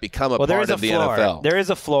see that become a part of the NFL. There is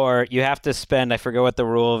a floor. You have to spend, I forget what the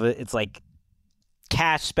rule of it, it's like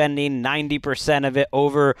cash spending 90% of it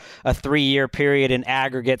over a 3-year period in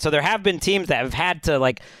aggregate. So there have been teams that have had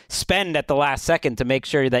to spend at the last second to make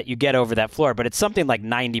sure that you get over that floor, but it's something like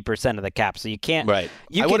 90% of the cap. So you can't. Right.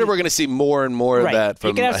 I wonder if we're going to see more and more of that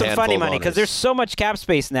from you can have some funny money because there's so much cap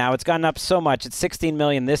space now. It's gone up so much. It's $16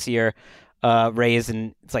 million this year raised,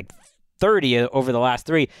 and it's like 30 over the last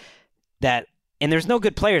 3 and there's no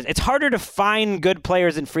good players. It's harder to find good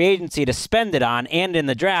players in free agency to spend it on and in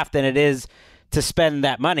the draft than it is to spend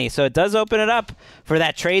that money. So it does open it up for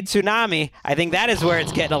that trade tsunami. I think that is where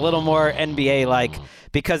it's getting a little more NBA-like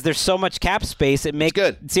because there's so much cap space.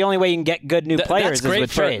 It's the only way you can get good new players is with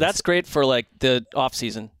trades. That's great for the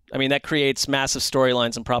offseason. I mean, that creates massive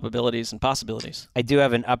storylines and probabilities and possibilities. I do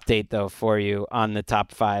have an update, though, for you on the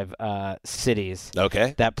top 5 cities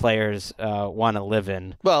that players want to live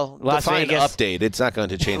in. Well, Las Vegas update. It's not going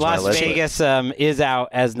to change my list. Las Vegas is out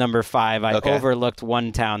as number 5. I overlooked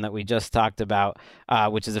one town that we just talked about,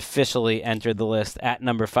 which has officially entered the list at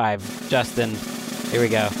number 5. Justin, here we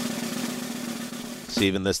go.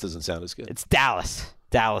 Steven, this doesn't sound as good. It's Dallas.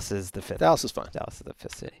 Dallas is the 5th. Dallas is fine. Dallas is the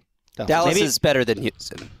 5th city. Dallas is better than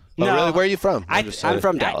Houston. Oh, no, really? Where are you from? I'm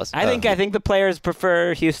from Dallas. I think the players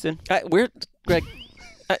prefer Houston. Greg.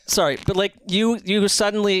 Sorry, but you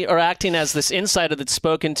suddenly are acting as this insider that's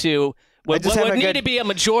spoken to what would need to be a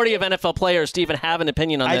majority of NFL players to even have an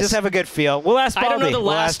opinion on this. I just have a good feel. We'll ask Baldy. I don't know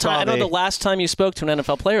the last time you spoke to an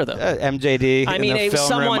NFL player though. MJD. I mean,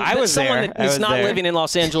 someone that is not living in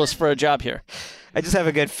Los Angeles for a job here. I just have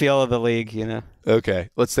a good feel of the league, you know. Okay,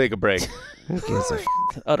 let's take a break.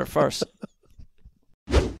 Utter farce.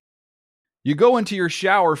 You go into your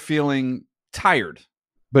shower feeling tired,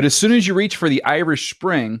 but as soon as you reach for the Irish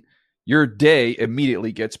Spring, your day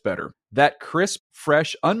immediately gets better. That crisp,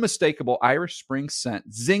 fresh, unmistakable Irish Spring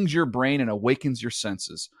scent zings your brain and awakens your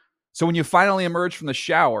senses. So when you finally emerge from the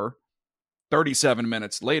shower, 37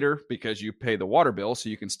 minutes later, because you pay the water bill so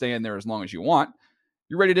you can stay in there as long as you want,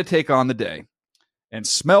 you're ready to take on the day. And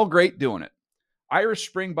smell great doing it. Irish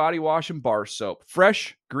Spring Body Wash and Bar Soap.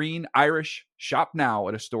 Fresh, green, Irish. Shop now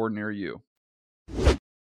at a store near you.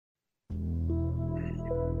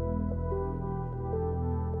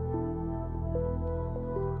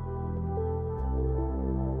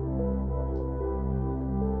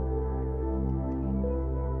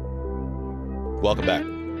 Welcome back.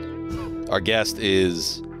 Our guest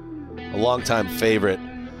is a longtime favorite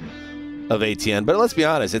of ATN, but let's be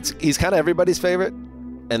honest, he's kind of everybody's favorite,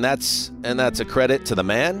 and that's a credit to the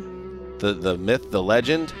man, the myth, the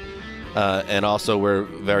legend, and also we're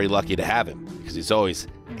very lucky to have him because he's always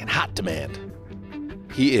in hot demand.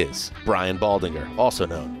 He is Brian Baldinger, also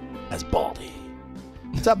known as Baldy.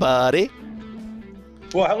 What's up, buddy?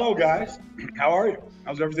 Well, hello, guys. How are you?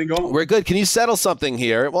 How's everything going? We're good. Can you settle something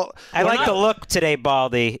here? Well, I like the look today,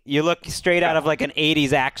 Baldy. You look straight out of like an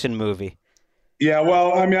 80s action movie. Yeah,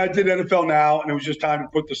 well, I mean, I did NFL Now, and it was just time to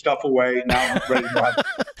put the stuff away. Now I'm ready to run.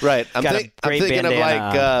 Right. I'm thinking of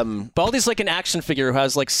like Baldy's like an action figure who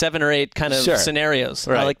has like 7 or 8 kind of scenarios.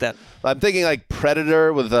 Right. I like that. I'm thinking like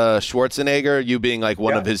Predator with Schwarzenegger, you being like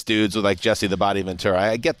one of his dudes with like Jesse the Body Ventura.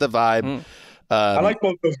 I get the vibe. I like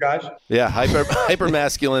both those guys. Yeah, hyper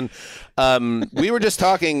masculine. We were just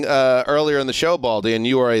talking earlier in the show, Baldy, and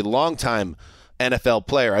you are a longtime NFL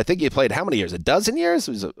player. I think you played how many years? 12 years?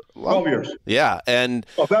 It was 12 years. Yeah, and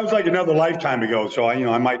that was like another lifetime ago. So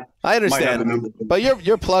I might. I understand, but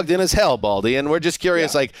you're plugged in as hell, Baldy, and we're just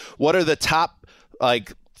curious. Like, what are the top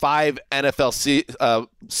 5 NFL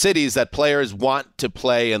cities that players want to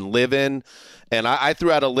play and live in? And I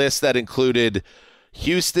threw out a list that included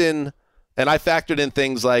Houston. And I factored in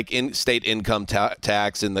things like state income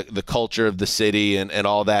tax and the culture of the city and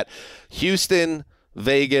all that. Houston,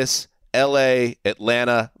 Vegas, L.A.,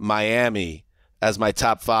 Atlanta, Miami as my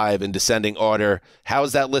top 5 in descending order. How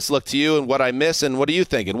does that list look to you and what I miss and what are you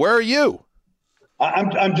thinking? Where are you?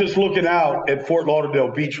 I'm just looking out at Fort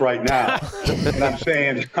Lauderdale Beach right now, and I'm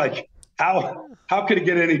saying, like, how could it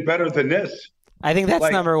get any better than this? I think that's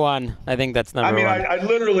Like, number one. I just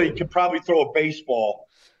literally could probably throw a baseball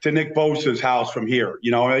to Nick Bosa's house from here.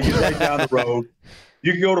 You know, he's right down the road.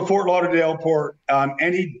 You can go to Fort Lauderdale Port on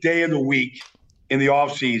any day of the week in the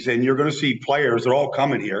off season. You're going to see players. They're all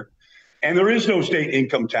coming here, and there is no state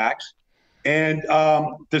income tax. And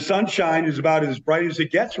the sunshine is about as bright as it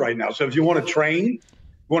gets right now. So if you want to train, you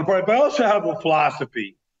want to play. But I also have a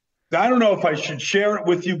philosophy. I don't know if I should share it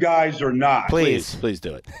with you guys or not. Please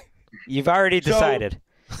do it. You've already decided.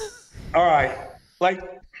 All right. Like,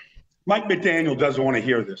 Mike McDaniel doesn't want to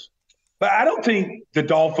hear this. But I don't think the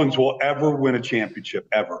Dolphins will ever win a championship,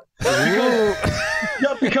 ever.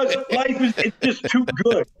 Because life is it's just too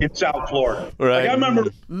good in South Florida. Right. Like, I remember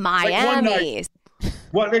Miami.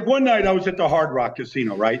 one night I was at the Hard Rock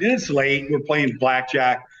Casino, right? And it's late. We're playing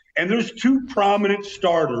blackjack. And there's two prominent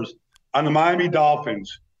starters on the Miami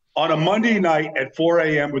Dolphins on a Monday night at 4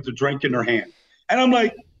 a.m. with a drink in their hand. And I'm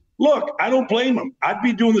like, look, I don't blame them. I'd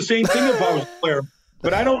be doing the same thing if I was a player.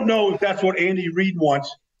 But I don't know if that's what Andy Reid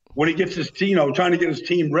wants when he gets his team, trying to get his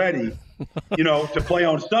team ready, to play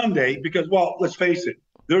on Sunday. Because, well, let's face it,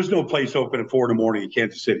 there's no place open at 4 in the morning in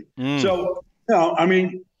Kansas City. So,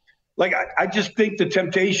 I just think the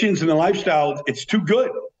temptations and the lifestyle, it's too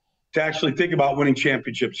good to actually think about winning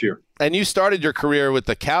championships here. And you started your career with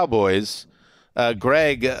the Cowboys.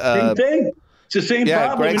 Greg. Same thing. It's the same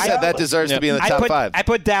problem. Greg said that deserves to be in the top 5. I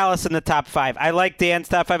put Dallas in the top 5. I like Dan's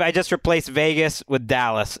top 5. I just replaced Vegas with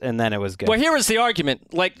Dallas, and then it was good. Well, here was the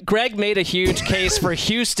argument. Like, Greg made a huge case for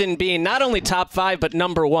Houston being not only top 5, but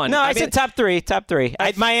number 1. No, I said top 3. Top 3.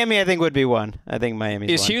 Miami, I think, would be 1. I think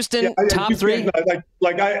Miami's is 1. Houston top 3?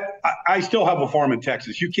 I still have a farm in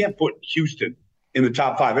Texas. You can't put Houston in the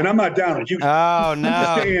top 5, and I'm not down on Houston. Oh no!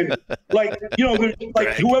 I'm saying,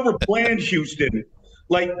 whoever planned Houston.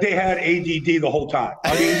 Like, they had ADD the whole time.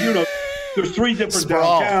 I mean, there's 3 different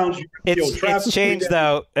downtowns. It's changed,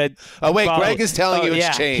 though. Greg is telling you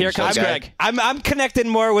it's changed. Here comes Greg. I'm connecting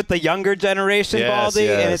more with the younger generation, Baldy,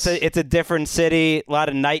 and it's a different city, a lot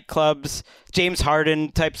of nightclubs, James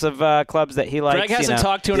Harden types of clubs that he likes. Greg hasn't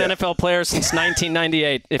talked to an NFL player since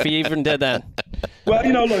 1998, if he even did that. Well,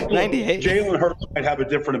 look, Jalen Hurts might have a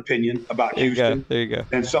different opinion about Houston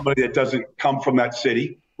than somebody that doesn't come from that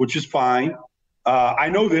city, which is fine. I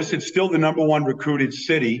know this. It's still the number 1 recruited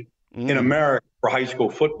city in America for high school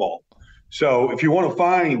football. So if you want to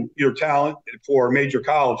find your talent for major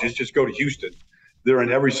colleges, just go to Houston. They're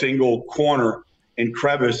in every single corner and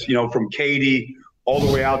crevice, from Katy all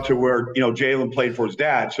the way out to where, Jalen played for his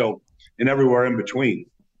dad. So, and everywhere in between.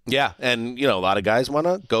 Yeah, and, a lot of guys want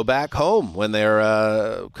to go back home when their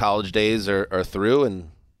college days are through. And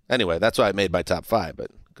anyway, that's why I made my top 5, but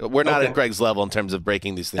we're not at Greg's level in terms of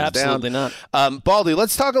breaking these things down. Absolutely not. Baldy,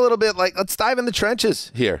 let's talk a little bit, let's dive in the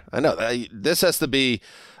trenches here. I know this has to be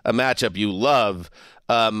a matchup you love.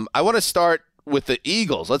 I want to start with the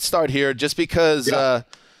Eagles. Let's start here just because,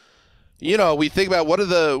 we think about what are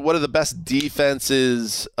the best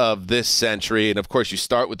defenses of this century. And, of course, you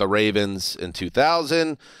start with the Ravens in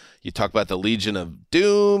 2000. You talk about the Legion of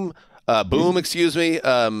Boom, excuse me.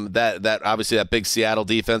 That obviously that big Seattle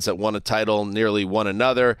defense that won a title, nearly won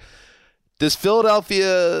another. Does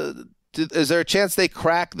Philadelphia? Is there a chance they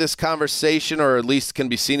crack this conversation, or at least can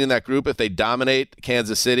be seen in that group if they dominate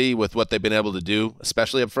Kansas City with what they've been able to do,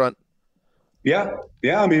 especially up front? Yeah.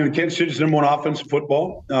 I mean, Kansas City's number 1 offense in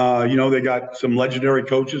football. They got some legendary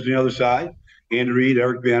coaches on the other side: Andy Reid,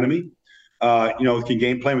 Eric Bieniemy. Can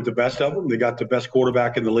game plan with the best of them. They got the best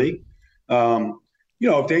quarterback in the league.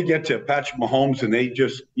 If they get to Patrick Mahomes and they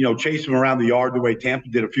just, chase him around the yard the way Tampa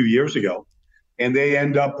did a few years ago, and they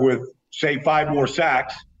end up with, say, 5 more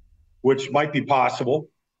sacks, which might be possible,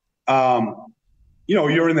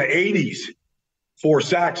 you're in the 80s for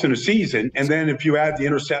sacks in a season. And then if you add the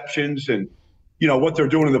interceptions and, what they're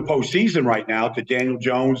doing in the postseason right now to Daniel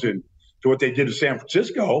Jones and to what they did to San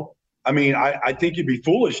Francisco, I mean, I think you'd be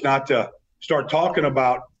foolish not to start talking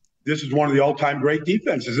about this is one of the all-time great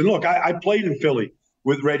defenses. And look, I played in Philly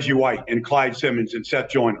with Reggie White and Clyde Simmons and Seth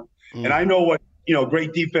Joyner. And I know what,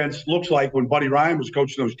 great defense looks like when Buddy Ryan was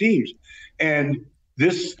coaching those teams. And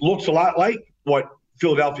this looks a lot like what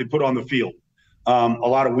Philadelphia put on the field a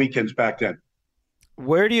lot of weekends back then.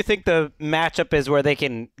 Where do you think the matchup is where they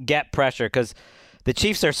can get pressure? Because the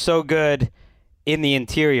Chiefs are so good in the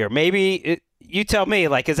interior. Maybe you tell me,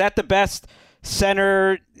 is that the best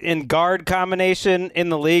center and guard combination in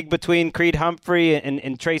the league between Creed Humphrey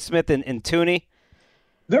and Trey Smith and Tooney?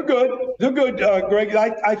 They're good. They're good, Greg.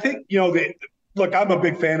 I think, look, I'm a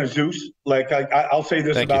big fan of Zeus. Like, I'll say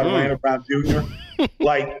this about Atlanta Brown Jr.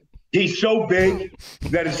 Like, he's so big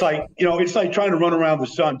that it's like, it's like trying to run around the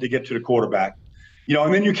sun to get to the quarterback.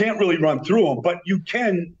 And then you can't really run through him, but you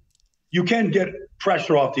can get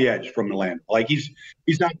pressure off the edge from Atlanta. Like, he's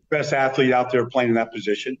not the best athlete out there playing in that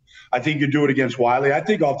position. I think you do it against Wiley. I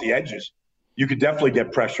think off the edges, you could definitely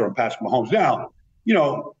get pressure on Patrick Mahomes. Now,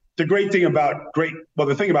 the thing about great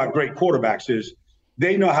quarterbacks is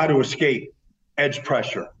they know how to escape edge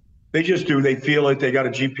pressure. They just do. They feel it. They got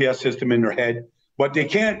a GPS system in their head, but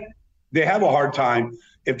they have a hard time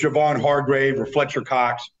if Javon Hargrave or Fletcher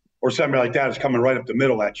Cox or somebody like that is coming right up the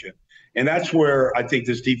middle at you. And that's where I think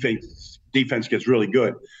this defense gets really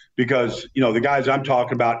good because, the guys I'm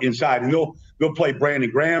talking about inside, and they'll play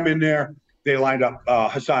Brandon Graham in there. They lined up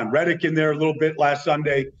Hassan Reddick in there a little bit last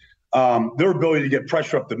Sunday. Their ability to get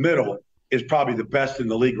pressure up the middle is probably the best in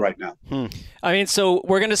the league right now. I mean, so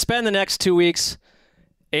we're going to spend the next 2 weeks.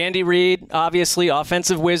 Andy Reid, obviously,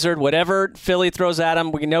 offensive wizard, whatever Philly throws at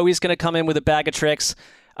him, we know he's going to come in with a bag of tricks.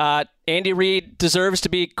 Andy Reid deserves to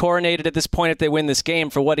be coronated at this point if they win this game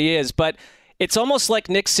for what he is. But it's almost like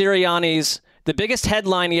Nick Sirianni's, the biggest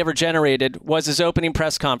headline he ever generated was his opening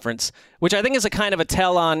press conference, which I think is a kind of a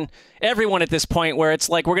tell on everyone at this point where it's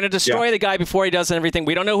like, we're going to destroy the guy before he does everything.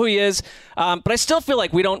 We don't know who he is. But I still feel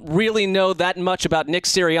like we don't really know that much about Nick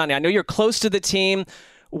Sirianni. I know you're close to the team.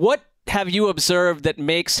 What have you observed that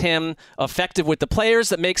makes him effective with the players,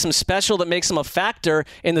 that makes him special, that makes him a factor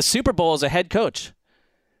in the Super Bowl as a head coach?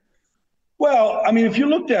 Well, I mean, if you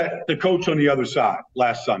looked at the coach on the other side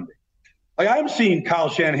last Sunday, like, I haven't seen Kyle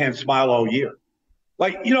Shanahan smile all year.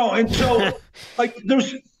 Like, and so, like,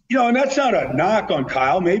 there's, and that's not a knock on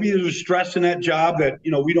Kyle. Maybe there's a stress in that job that,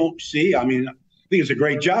 we don't see. I mean, I think it's a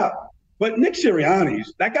great job. But Nick Sirianni,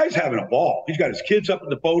 that guy's having a ball. He's got his kids up at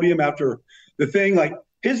the podium after the thing. Like,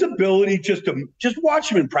 his ability just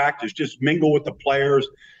watch him in practice, just mingle with the players,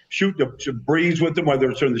 shoot the breeze with them, whether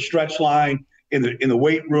it's in the stretch line, in the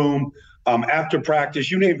weight room, after practice,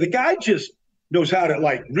 you name it. The guy just knows how to,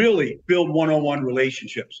 like, really build one-on-one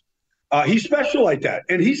relationships. He's special like that,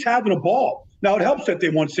 and he's having a ball. Now, it helps that they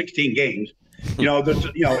won 16 games.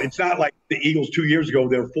 It's not like the Eagles 2 years ago,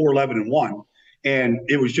 they were 4-11-1, and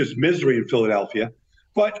it was just misery in Philadelphia.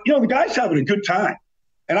 But, the guy's having a good time.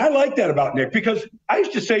 And I like that about Nick because I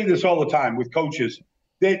used to say this all the time with coaches.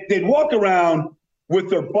 They'd walk around with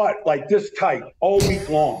their butt like this tight all week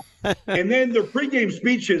long. And then their pregame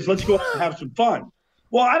speech is, let's go out and have some fun.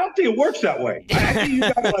 Well, I don't think it works that way. I think you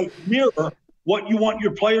got to mirror what you want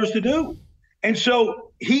your players to do. And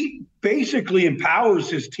so he basically empowers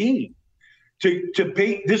his team to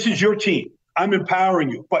pay. This is your team. I'm empowering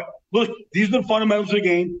you. But look, these are the fundamentals of the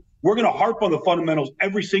game. We're going to harp on the fundamentals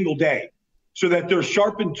every single day so that they're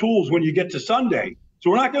sharpened tools when you get to Sunday. So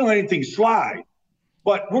we're not going to let anything slide,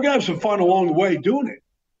 but we're going to have some fun along the way doing it.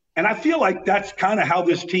 And I feel like that's kind of how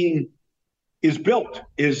this team is built,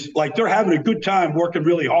 is like they're having a good time working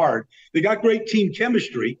really hard. They got great team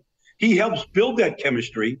chemistry. He helps build that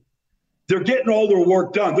chemistry. They're getting all their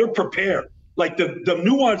work done. They're prepared. Like the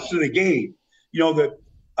nuance of the game, all the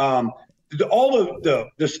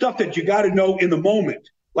stuff that you got to know in the moment.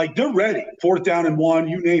 Like, they're ready. 4th down and 1,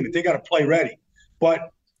 you name it. They got to play ready.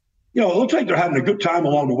 But, it looks like they're having a good time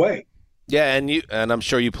along the way. Yeah, and I'm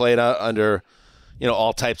sure you played under,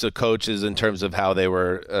 all types of coaches in terms of how they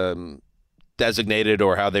were designated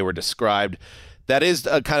or how they were described. That is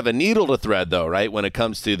a kind of a needle to thread, though, right? When it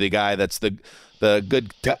comes to the guy that's the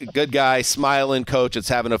good guy, smiling coach that's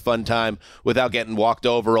having a fun time without getting walked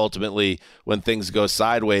over ultimately when things go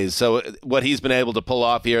sideways. So what he's been able to pull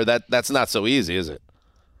off here, that's not so easy, is it?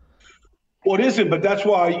 Well, it isn't, but that's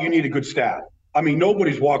why you need a good staff. I mean,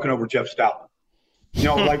 nobody's walking over Jeff Stoutland.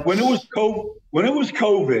 Like when it was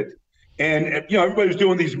COVID and, everybody was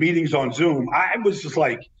doing these meetings on Zoom, I was just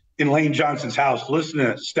like in Lane Johnson's house listening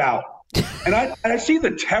to Stout. And I see the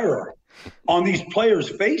terror on these players'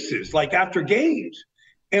 faces, like after games.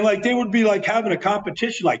 And like they would be like having a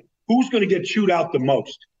competition, like who's going to get chewed out the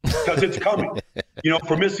most? Because it's coming,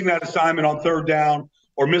 for missing that assignment on 3rd down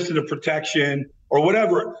or missing a protection or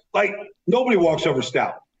whatever. Like, nobody walks over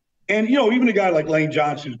Stout. And, even a guy like Lane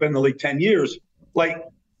Johnson, who's been in the league 10 years, like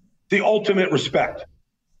the ultimate respect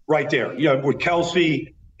right there, with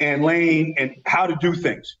Kelsey and Lane and how to do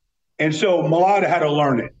things. And so Mailata had to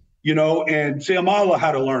learn it, and Seumalo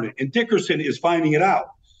had to learn it. And Dickerson is finding it out,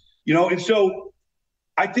 And so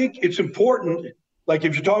I think it's important, like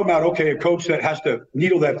if you're talking about, okay, a coach that has to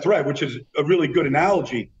needle that thread, which is a really good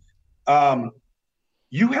analogy,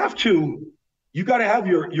 you got to have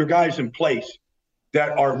your guys in place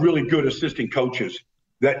that are really good assistant coaches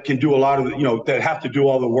that can do a lot of that have to do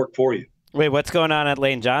all the work for you. Wait, what's going on at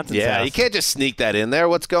Lane Johnson's house? You can't just sneak that in there.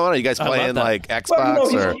 What's going on? Are you guys playing like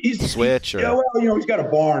Xbox or Switch? Or? He's got a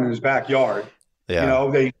barn in his backyard. Yeah.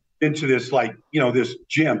 They into this this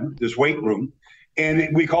gym, this weight room, and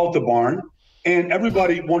we call it the barn. And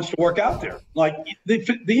everybody wants to work out there. Like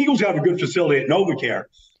the Eagles have a good facility at NovaCare,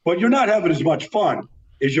 but you're not having as much fun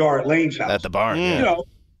as you are at Lane's house. At the barn, and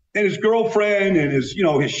his girlfriend and his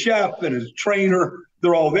chef and his trainer,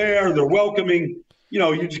 they're all there. They're welcoming.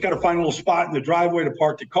 You just got to find a little spot in the driveway to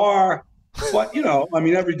park the car. But,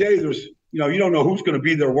 every day there's, you don't know who's going to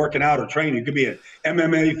be there working out or training. It could be an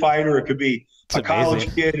MMA fighter. It could be a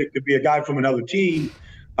college kid. It could be a guy from another team.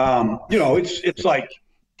 It's like,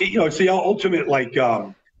 it's the ultimate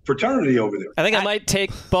fraternity over there. I think I might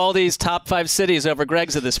take Baldy's top 5 cities over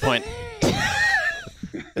Greg's at this point.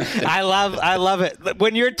 I love it.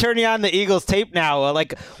 When you're turning on the Eagles tape now,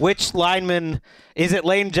 which lineman is it?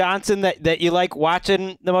 Lane Johnson that you like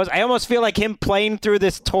watching the most? I almost feel like him playing through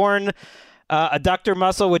this torn adductor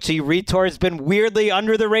muscle, which he retore, has been weirdly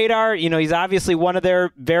under the radar. He's obviously one of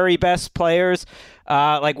their very best players.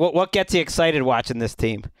 What gets you excited watching this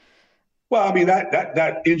team? Well,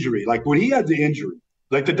 that injury, like when he had the injury,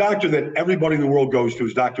 like the doctor that everybody in the world goes to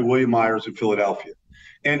is Dr. William Myers in Philadelphia.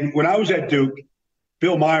 And when I was at Duke,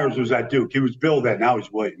 Bill Myers was at Duke. He was Bill then. Now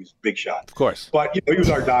he's William. He's a big shot. Of course. But he was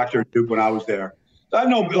our doctor at Duke when I was there. I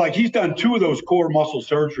know, he's done 2 of those core muscle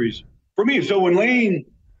surgeries for me. So when Lane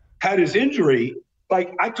had his injury,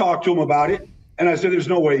 I talked to him about it, and I said, there's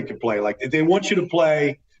no way he could play. If they want you to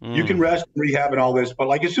play, you can rest, rehab, and all this. But,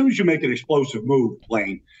 as soon as you make an explosive move,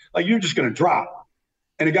 Lane, you're just going to drop.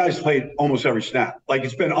 And the guy's played almost every snap.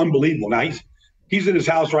 It's been unbelievable. Now, he's in his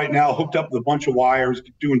house right now, hooked up with a bunch of wires,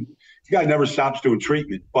 the guy never stops doing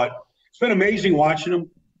treatment. But it's been amazing watching him.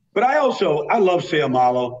 But I love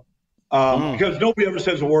Seumalo because nobody ever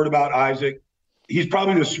says a word about Isaac. He's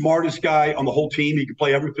probably the smartest guy on the whole team. He can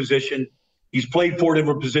play every position. He's played 4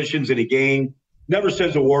 different positions in a game. Never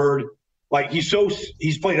says a word.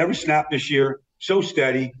 He's played every snap this year. So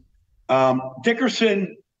steady.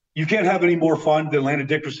 Dickerson, you can't have any more fun than Landon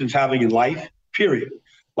Dickerson's having in life. Period.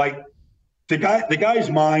 The guy's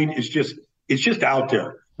mind is just out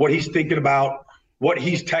there. What he's thinking about, what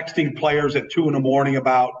he's texting players at 2 a.m.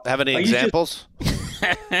 about. Have any examples?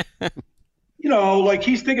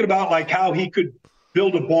 He's thinking about how he could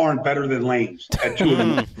build a barn better than Lane's at 2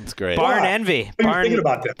 a.m. That's great. Barn envy. Thinking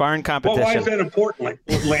about that. Barn competition. Well, why is that important?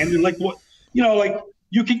 Landon, what?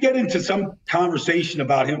 You could get into some conversation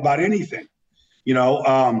about him about anything. When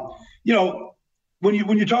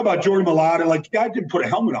you talk about Jordan Mailata, the guy didn't put a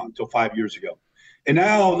helmet on until 5 years ago. And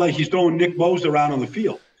now, he's throwing Nick Bosa around on the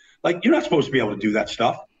field. You're not supposed to be able to do that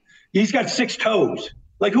stuff. He's got 6 toes.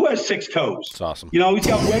 Who has 6 toes? That's awesome. He's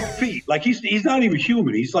got webbed feet. He's not even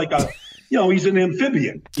human. He's he's an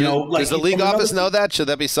amphibian. Does the league office know that? Should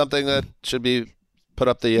that be something that should be put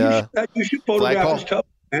up the you should photograph his toes.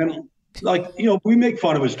 And, we make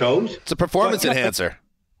fun of his toes. It's a performance enhancer.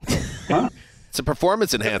 Huh? It's a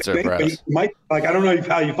performance enhancer, perhaps. I don't know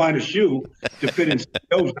how you find a shoe to fit in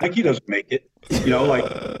toes. Nike doesn't make it.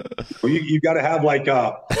 You got to have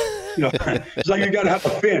it's you got to have a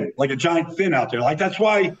fin, a giant fin out there. That's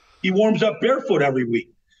why he warms up barefoot every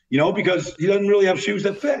week. Because he doesn't really have shoes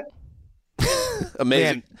that fit. Amazing.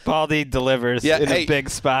 Man, Baldy delivers in a big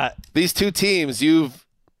spot. These 2 teams,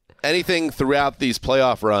 anything throughout these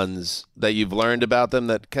playoff runs that you've learned about them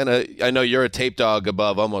that I know you're a tape dog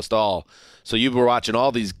above almost all. So you were watching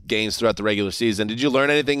all these games throughout the regular season. Did you learn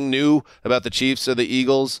anything new about the Chiefs or the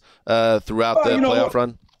Eagles throughout the playoff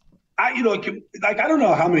run? I don't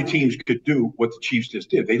know how many teams could do what the Chiefs just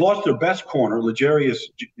did. They lost their best corner, L'Jarius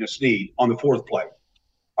Sneed, on the 4th play.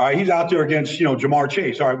 All right, he's out there against, Jamar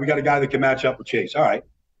Chase. All right, we got a guy that can match up with Chase. All right.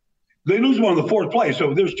 They lose one on the 4th play.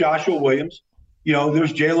 So there's Joshua Williams.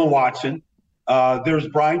 There's Jalen Watson. There's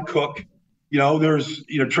Brian Cook. There's,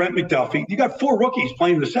 Trent McDuffie. You got 4 rookies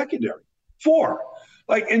playing in the secondary. 4.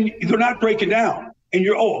 And they're not breaking down. And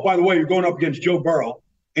by the way, you're going up against Joe Burrow,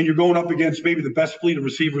 and you're going up against maybe the best fleet of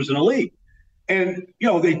receivers in the league. And,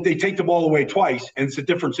 they take the ball away twice, and it's a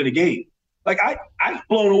difference in a game. I was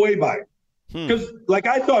blown away by it. Because,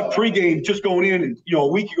 I thought pregame, just going in and, a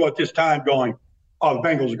week ago at this time going, oh, the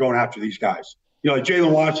Bengals are going after these guys.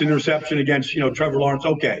 Jalen Watson interception against, Trevor Lawrence.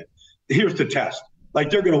 Okay, here's the test. They're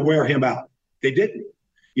going to wear him out. They didn't.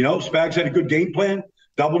 Spags had a good game plan,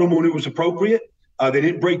 doubled him when it was appropriate. They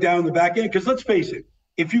didn't break down in the back end. Because let's face it,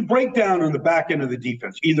 if you break down on the back end of the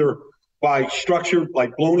defense, either by structure,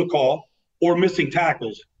 blowing a call, or missing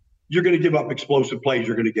tackles, you're going to give up explosive plays.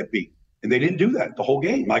 You're going to get beat. And they didn't do that the whole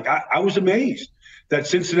game. I was amazed that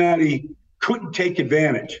Cincinnati couldn't take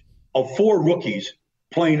advantage of 4 rookies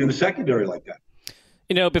playing in the secondary like that.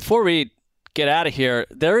 You know, before we get out of here,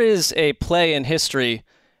 there is a play in history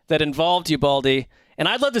that involved you, Baldy, and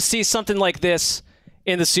I'd love to see something like this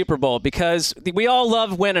in the Super Bowl, because we all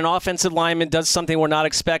love when an offensive lineman does something we're not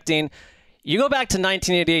expecting. You go back to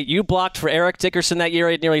 1988, you blocked for Eric Dickerson that year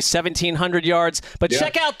at nearly 1,700 yards. But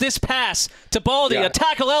check out this pass to Baldy, a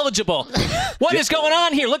tackle eligible. What is going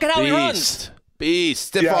on here? Look at how he runs. Beast,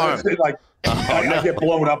 stiff arm. I get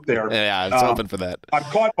blown up there. Yeah, I was hoping for that. I'm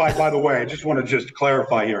caught by the way, I just want to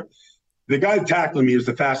clarify here. The guy tackling me is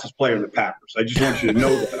the fastest player in the Packers. I just want you to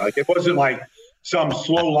know that. Like, it wasn't like some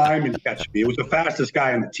slow lineman catching me. It was the fastest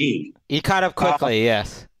guy on the team. He caught up quickly,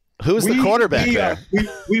 yes. Who's the quarterback there?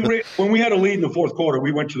 When we had a lead in the fourth quarter,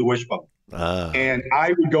 we went to the wishbone. And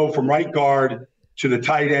I would go from right guard to the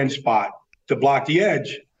tight end spot to block the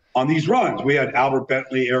edge on these runs. We had Albert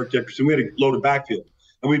Bentley, Eric Dickerson. We had a loaded backfield.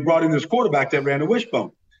 And we brought in this quarterback that ran the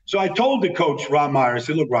wishbone. So I told the coach, Ron Meyer, I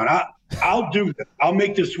said, look, Ron, I'll do this. I'll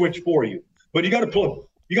make this switch for you. But you got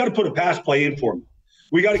to put a pass play in for me.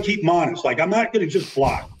 We got to keep him honest. Like, I'm not going to just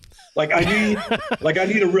block. Like, I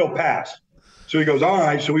need a real pass. So he goes, all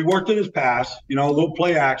right. So we worked on his pass, a little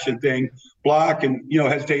play action thing, block and,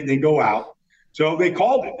 hesitate and then go out. So they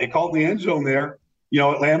called it. They called the end zone there, at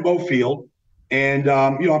Lambeau Field. And,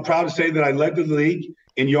 I'm proud to say that I led the league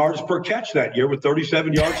in yards per catch that year with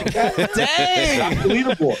 37 yards a catch. Dang! That's the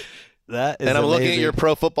leaderboard. That is and I'm amazing. looking at your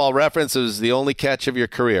Pro Football Reference. It was the only catch of your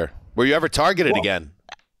career. Were you ever targeted again?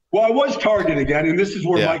 Well, I was targeted again, and this is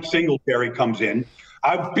where Mike Singletary comes in.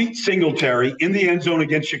 I beat Singletary in the end zone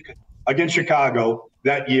against Chicago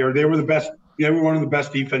that year. They were the best. They were one of the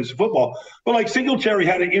best defensive football. But like Singletary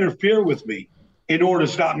had to interfere with me in order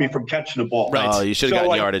to stop me from catching the ball. Right. Oh, you should have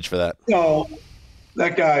gotten yardage for that.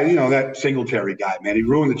 That guy, that Singletary guy, man, he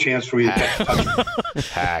ruined the chance for me to catch a touchdown.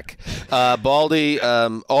 Hack. Baldy,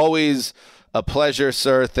 always a pleasure,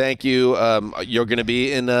 sir. Thank you. You're going to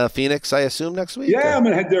be in Phoenix, I assume, next week? Yeah, I'm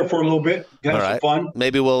going to head there for a little bit. Have some fun.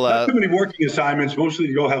 Maybe we'll not too many working assignments, mostly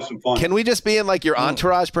to go have some fun. Can we just be in like your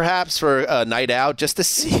entourage, perhaps, for a night out, just to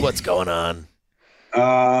see what's going on?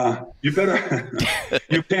 You better.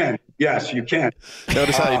 You can. Yes, you can.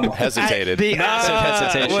 Notice how you hesitated. The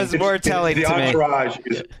hesitation was more telling to me. The entourage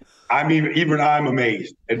is. I mean, even I'm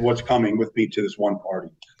amazed at what's coming with me to this one party.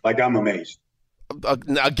 Like, I'm amazed.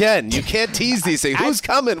 Again, you can't tease these things. Who's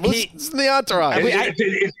coming? Who's in the entourage?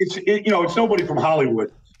 It's nobody from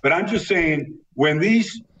Hollywood. But I'm just saying, when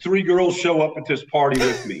these three girls show up at this party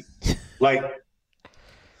with me,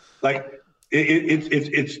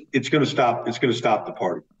 it's going to stop. It's going to stop the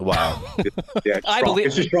party. Wow. I believe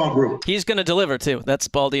it's a strong group. He's going to deliver too. That's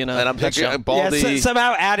Baldy and I'm picturing Baldy. Yeah,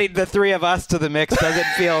 somehow adding the three of us to the mix doesn't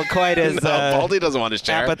feel quite as Baldy doesn't want to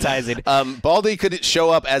share. Appetizing. Baldy could show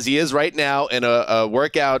up as he is right now in a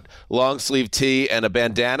workout long sleeve tee and a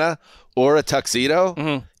bandana or a tuxedo.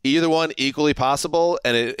 Mm-hmm. Either one equally possible,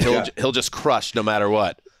 and he'll just crush no matter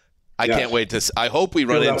what. I can't wait to. I hope we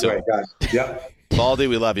run into him. Yeah. Baldy,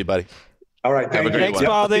 we love you, buddy. All right. Thanks,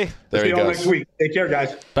 Baldy. There he goes. See you all next week. Take care,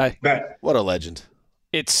 guys. Bye. What a legend.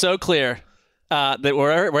 It's so clear that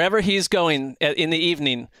wherever he's going in the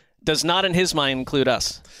evening does not, in his mind, include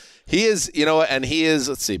us. He is, and he is,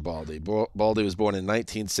 let's see, Baldy. Baldy was born in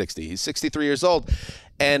 1960. He's 63 years old.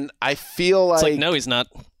 And I feel like. It's like, no, he's not.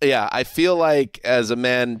 Yeah, I feel like as a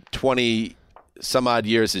man 20 some odd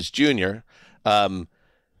years his junior,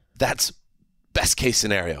 that's best case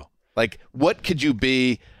scenario. Like, what could you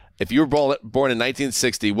be if you were born in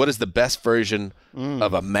 1960? What is the best version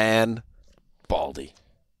of a man, Baldy?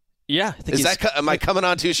 Yeah, I think am I coming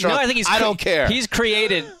on too strong? No, I think I don't care. He's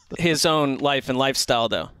created his own life and lifestyle,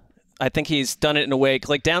 though. I think he's done it in a way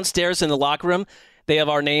like downstairs in the locker room. They have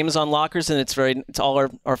our names on lockers, and it's all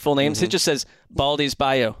our full names. Mm-hmm. It just says Baldy's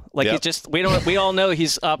bio. Like we all know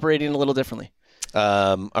he's operating a little differently.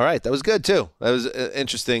 All right, that was good too. That was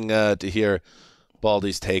interesting to hear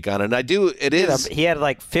Baldy's take on it. And he had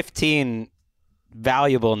like 15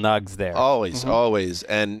 valuable nugs there. Always.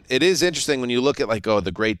 And it is interesting when you look at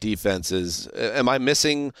the great defenses. Am I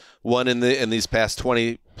missing one in these past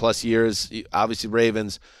 20 plus years? Obviously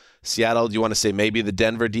Ravens. Seattle, do you want to say maybe the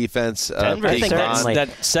Denver defense? Denver, I think that's that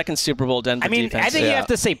second Super Bowl Denver defense. I think you have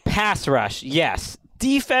to say pass rush, yes.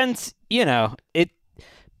 Defense,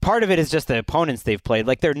 part of it is just the opponents they've played.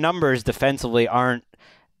 Like, their numbers defensively aren't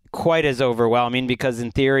quite as overwhelming because,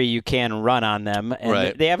 in thery, you can run on them.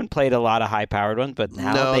 And they haven't played a lot of high-powered ones, but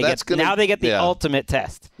now they get the ultimate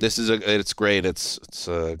test. It's great. It's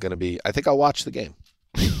going to be – I think I'll watch the game.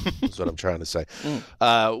 That's what I'm trying to say.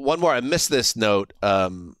 One more. I missed this note.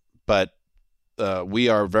 But we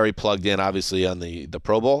are very plugged in, obviously, on the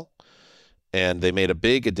Pro Bowl, and they made a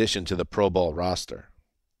big addition to the Pro Bowl roster.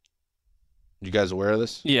 You guys aware of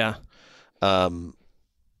this? Yeah. Tyler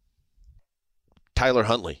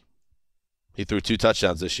Huntley. He threw 2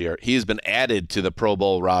 touchdowns this year. He has been added to the Pro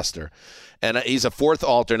Bowl roster. And he's a 4th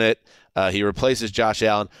alternate. He replaces Josh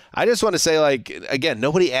Allen. I just want to say, again,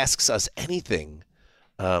 nobody asks us anything.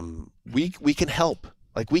 We can help.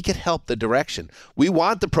 We can help the direction. We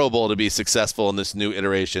want the Pro Bowl to be successful in this new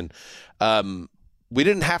iteration. We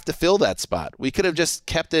didn't have to fill that spot. We could have just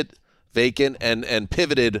kept it vacant and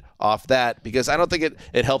pivoted off that, because I don't think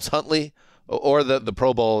it helps Huntley or the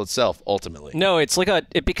Pro Bowl itself ultimately. No, it's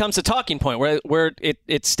it becomes a talking point where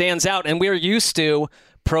it stands out, and we're used to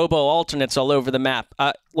Pro Bowl alternates all over the map.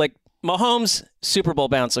 Mahomes, Super Bowl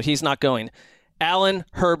bound, so he's not going. Allen,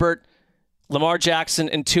 Herbert, Lamar Jackson,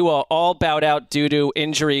 and Tua all bowed out due to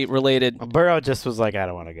injury related. Burrow just was like, I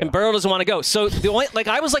don't want to go. And Burrow doesn't want to go. So the only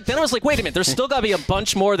I was like, wait a minute, there's still got to be a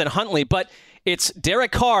bunch more than Huntley, but it's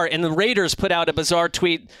Derek Carr, and the Raiders put out a bizarre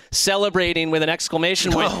tweet celebrating with an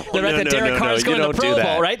exclamation point. Derek Carr's going to the Pro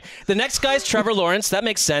Bowl, right? The next guy's Trevor Lawrence. That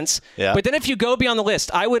makes sense. Yeah. But then if you go beyond the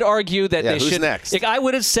list, I would argue that they who's should. Next? I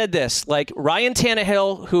would have said this, Ryan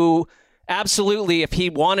Tannehill, who absolutely, if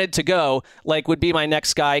he wanted to go, would be my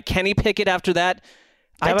next guy. Kenny Pickett after that.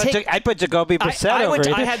 I'd put Jacoby Brissett over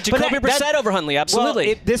him. I had Jacoby Brissett over Huntley, absolutely.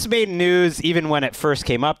 Well, this made news even when it first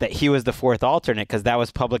came up that he was the 4th alternate, because that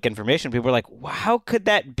was public information. People were like, wow, how could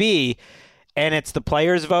that be? And it's the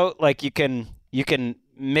players' vote. You can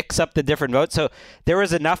mix up the different votes. So there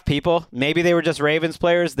was enough people. Maybe they were just Ravens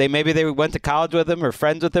players. Maybe they went to college with him or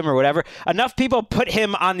friends with him or whatever. Enough people put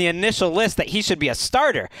him on the initial list that he should be a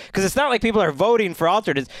starter, because it's not like people are voting for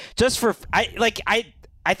alternates. Just for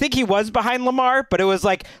I think he was behind Lamar, but it was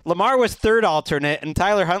Lamar was 3rd alternate and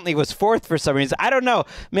Tyler Huntley was 4th for some reason. I don't know.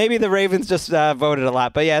 Maybe the Ravens just voted a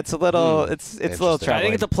lot, but yeah, it's a little it's a little troubling. I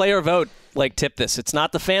think it's a player vote. Tip this. It's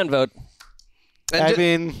not the fan vote. I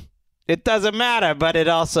mean, it doesn't matter, but it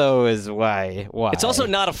also is why. It's also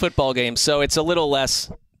not a football game, so it's a little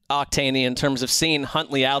less octaney in terms of seeing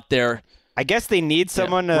Huntley out there. I guess they need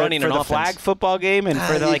someone for the offense. flag football game and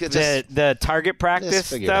for the target practice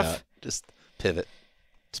stuff. Just pivot.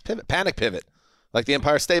 Just pivot. Panic pivot. Like the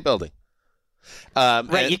Empire State Building.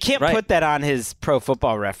 Right. You can't put that on his Pro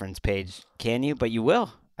Football Reference page, can you? But you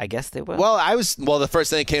will. I guess they will. Well, the first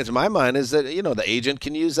thing that came to my mind is that, the agent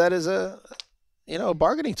can use that as a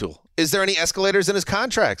bargaining tool. Is there any escalators in his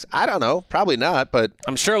contracts? I don't know. Probably not, but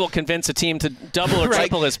I'm sure we'll convince a team to double or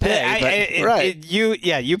triple his pay.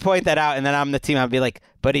 You point that out, and then I'm the team. I'll be like,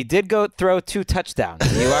 but he did go throw 2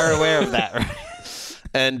 touchdowns. You are aware of that, right?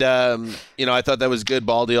 And, I thought that was good.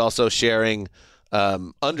 Baldy also sharing,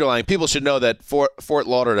 underlying. People should know that Fort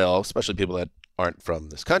Lauderdale, especially people that aren't from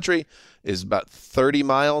this country, is about 30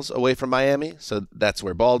 miles away from Miami. So that's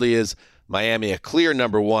where Baldy is. Miami, a clear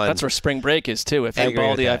number 1. That's where spring break is, too. If you're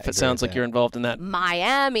Baldy, it sounds like you're involved in that.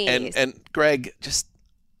 Miami. And Greg,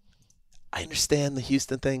 I understand the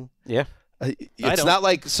Houston thing. Yeah. It's not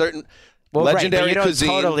like certain... legendary but you don't cuisine.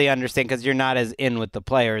 Totally understand, because you're not as in with the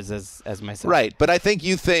players as myself. Right, but I think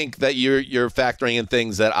you think that you're factoring in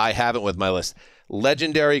things that I haven't with my list.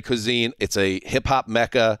 Legendary cuisine, it's a hip-hop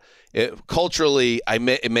mecca. Culturally,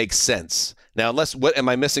 it makes sense. Now, am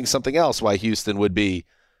I missing something else why Houston would be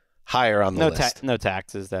higher on the list? No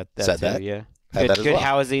taxes. That said too, that? Yeah. Good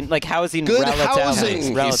housing. Housing good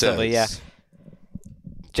housing, relatively, yeah.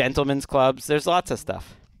 Gentlemen's clubs. There's lots of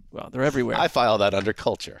stuff. Well, they're everywhere. I file that under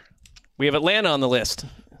culture. We have Atlanta on the list.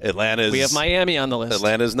 We have Miami on the list.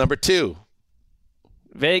 Atlanta's number 2.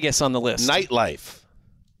 Vegas on the list. Nightlife.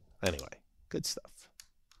 Anyway, good stuff.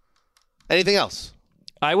 Anything else?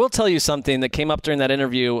 I will tell you something that came up during that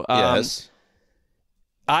interview. Yes.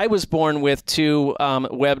 I was born with 2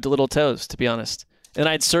 webbed little toes, to be honest. And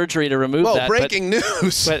I had surgery to remove that. Breaking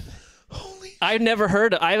news. But I've never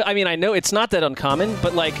heard. I mean, I know it's not that uncommon,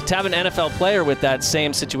 but to have an NFL player with that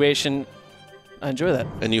same situation, I enjoy that.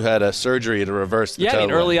 And you had a surgery to reverse the toe. Yeah, I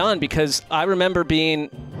mean, early on, because I remember I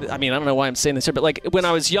don't know why I'm saying this here, but when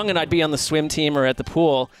I was young and I'd be on the swim team or at the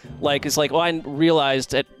pool, I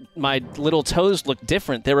realized that my little toes looked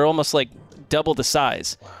different. They were almost double the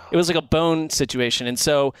size. Wow. It was like a bone situation. And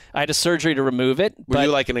so I had a surgery to remove it. Were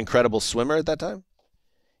you an incredible swimmer at that time?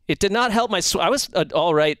 It did not help my I was an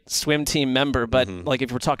all right swim team member, but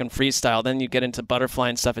if we're talking freestyle, then you get into butterfly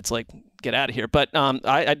and stuff. It's get out of here. But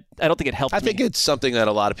I don't think it helped. I think it's something that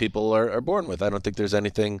a lot of people are born with. I don't think there's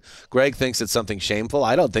anything. Greg thinks it's something shameful.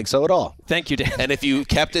 I don't think so at all. Thank you, Dan. And if you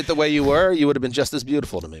kept it the way you were, you would have been just as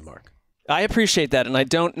beautiful to me, Mark. I appreciate that, and I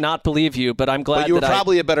don't not believe you, but I'm glad. But you were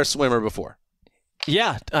probably a better swimmer before.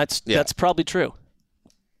 Yeah, that's probably true.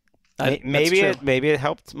 Maybe it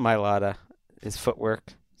helped Mailata, his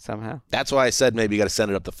footwork. somehow. That's why I said maybe you got to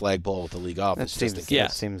send it up the flagpole with the league office.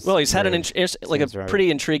 Seems well, he's had very- a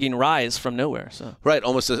pretty intriguing rise from nowhere. So Right,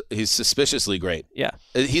 he's suspiciously great. Yeah.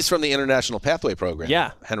 He's from the International Pathway Program.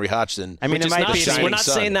 Yeah. Henry Hodgson. I mean, Which it is might not- be we're not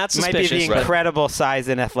saying that's It might be suspicious. the incredible size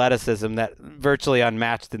and athleticism that virtually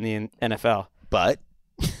unmatched in the NFL. But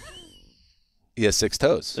he has 6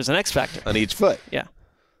 toes. There's an X factor on each foot. Yeah.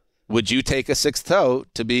 Would you take a 6th toe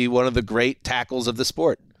to be one of the great tackles of the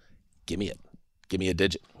sport? Give me it. Give me a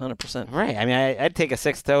digit. 100%. Right. I mean, I'd take a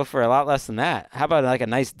 6th toe for a lot less than that. How about like a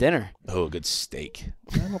nice dinner? Oh, a good steak.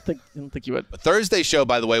 I don't think you would. The Thursday show,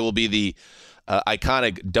 by the way, will be the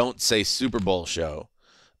iconic Don't Say Super Bowl show,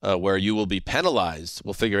 where you will be penalized.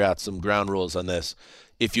 We'll figure out some ground rules on this.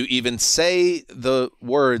 If you even say the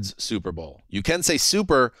words Super Bowl, you can say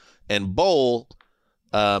super and bowl,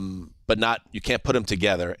 but you can't put them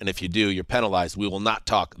together. And if you do, you're penalized. We will not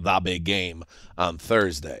talk the big game on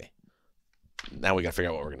Thursday. Now we got to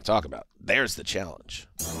figure out what we're going to talk about. There's the challenge.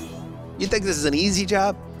 You think this is an easy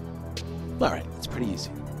job? All right, it's pretty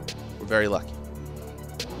easy. We're very lucky.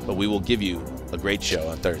 But we will give you a great show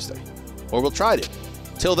on Thursday. Or we'll try to.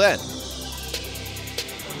 Till then,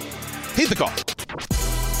 heed the call.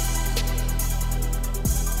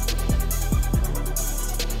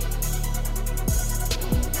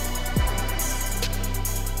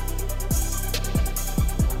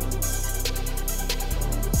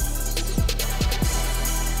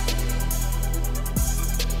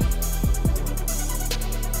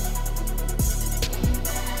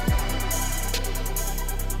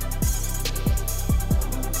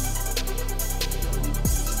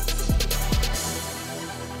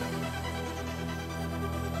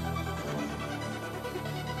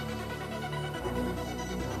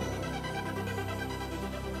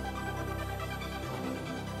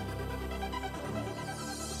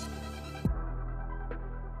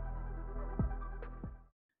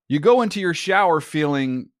 You go into your shower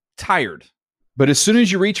feeling tired, but as soon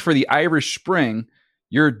as you reach for the Irish Spring,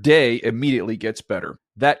 your day immediately gets better.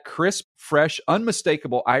 That crisp, fresh,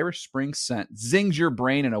 unmistakable Irish Spring scent zings your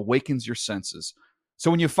brain and awakens your senses.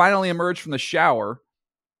 So when you finally emerge from the shower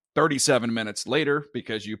 37 minutes later,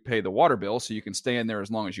 because you pay the water bill so you can stay in there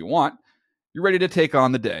as long as you want, you're ready to take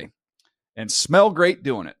on the day and smell great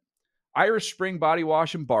doing it. Irish Spring Body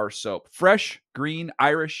Wash and Bar Soap. Fresh, green,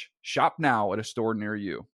 Irish. Shop now at a store near you.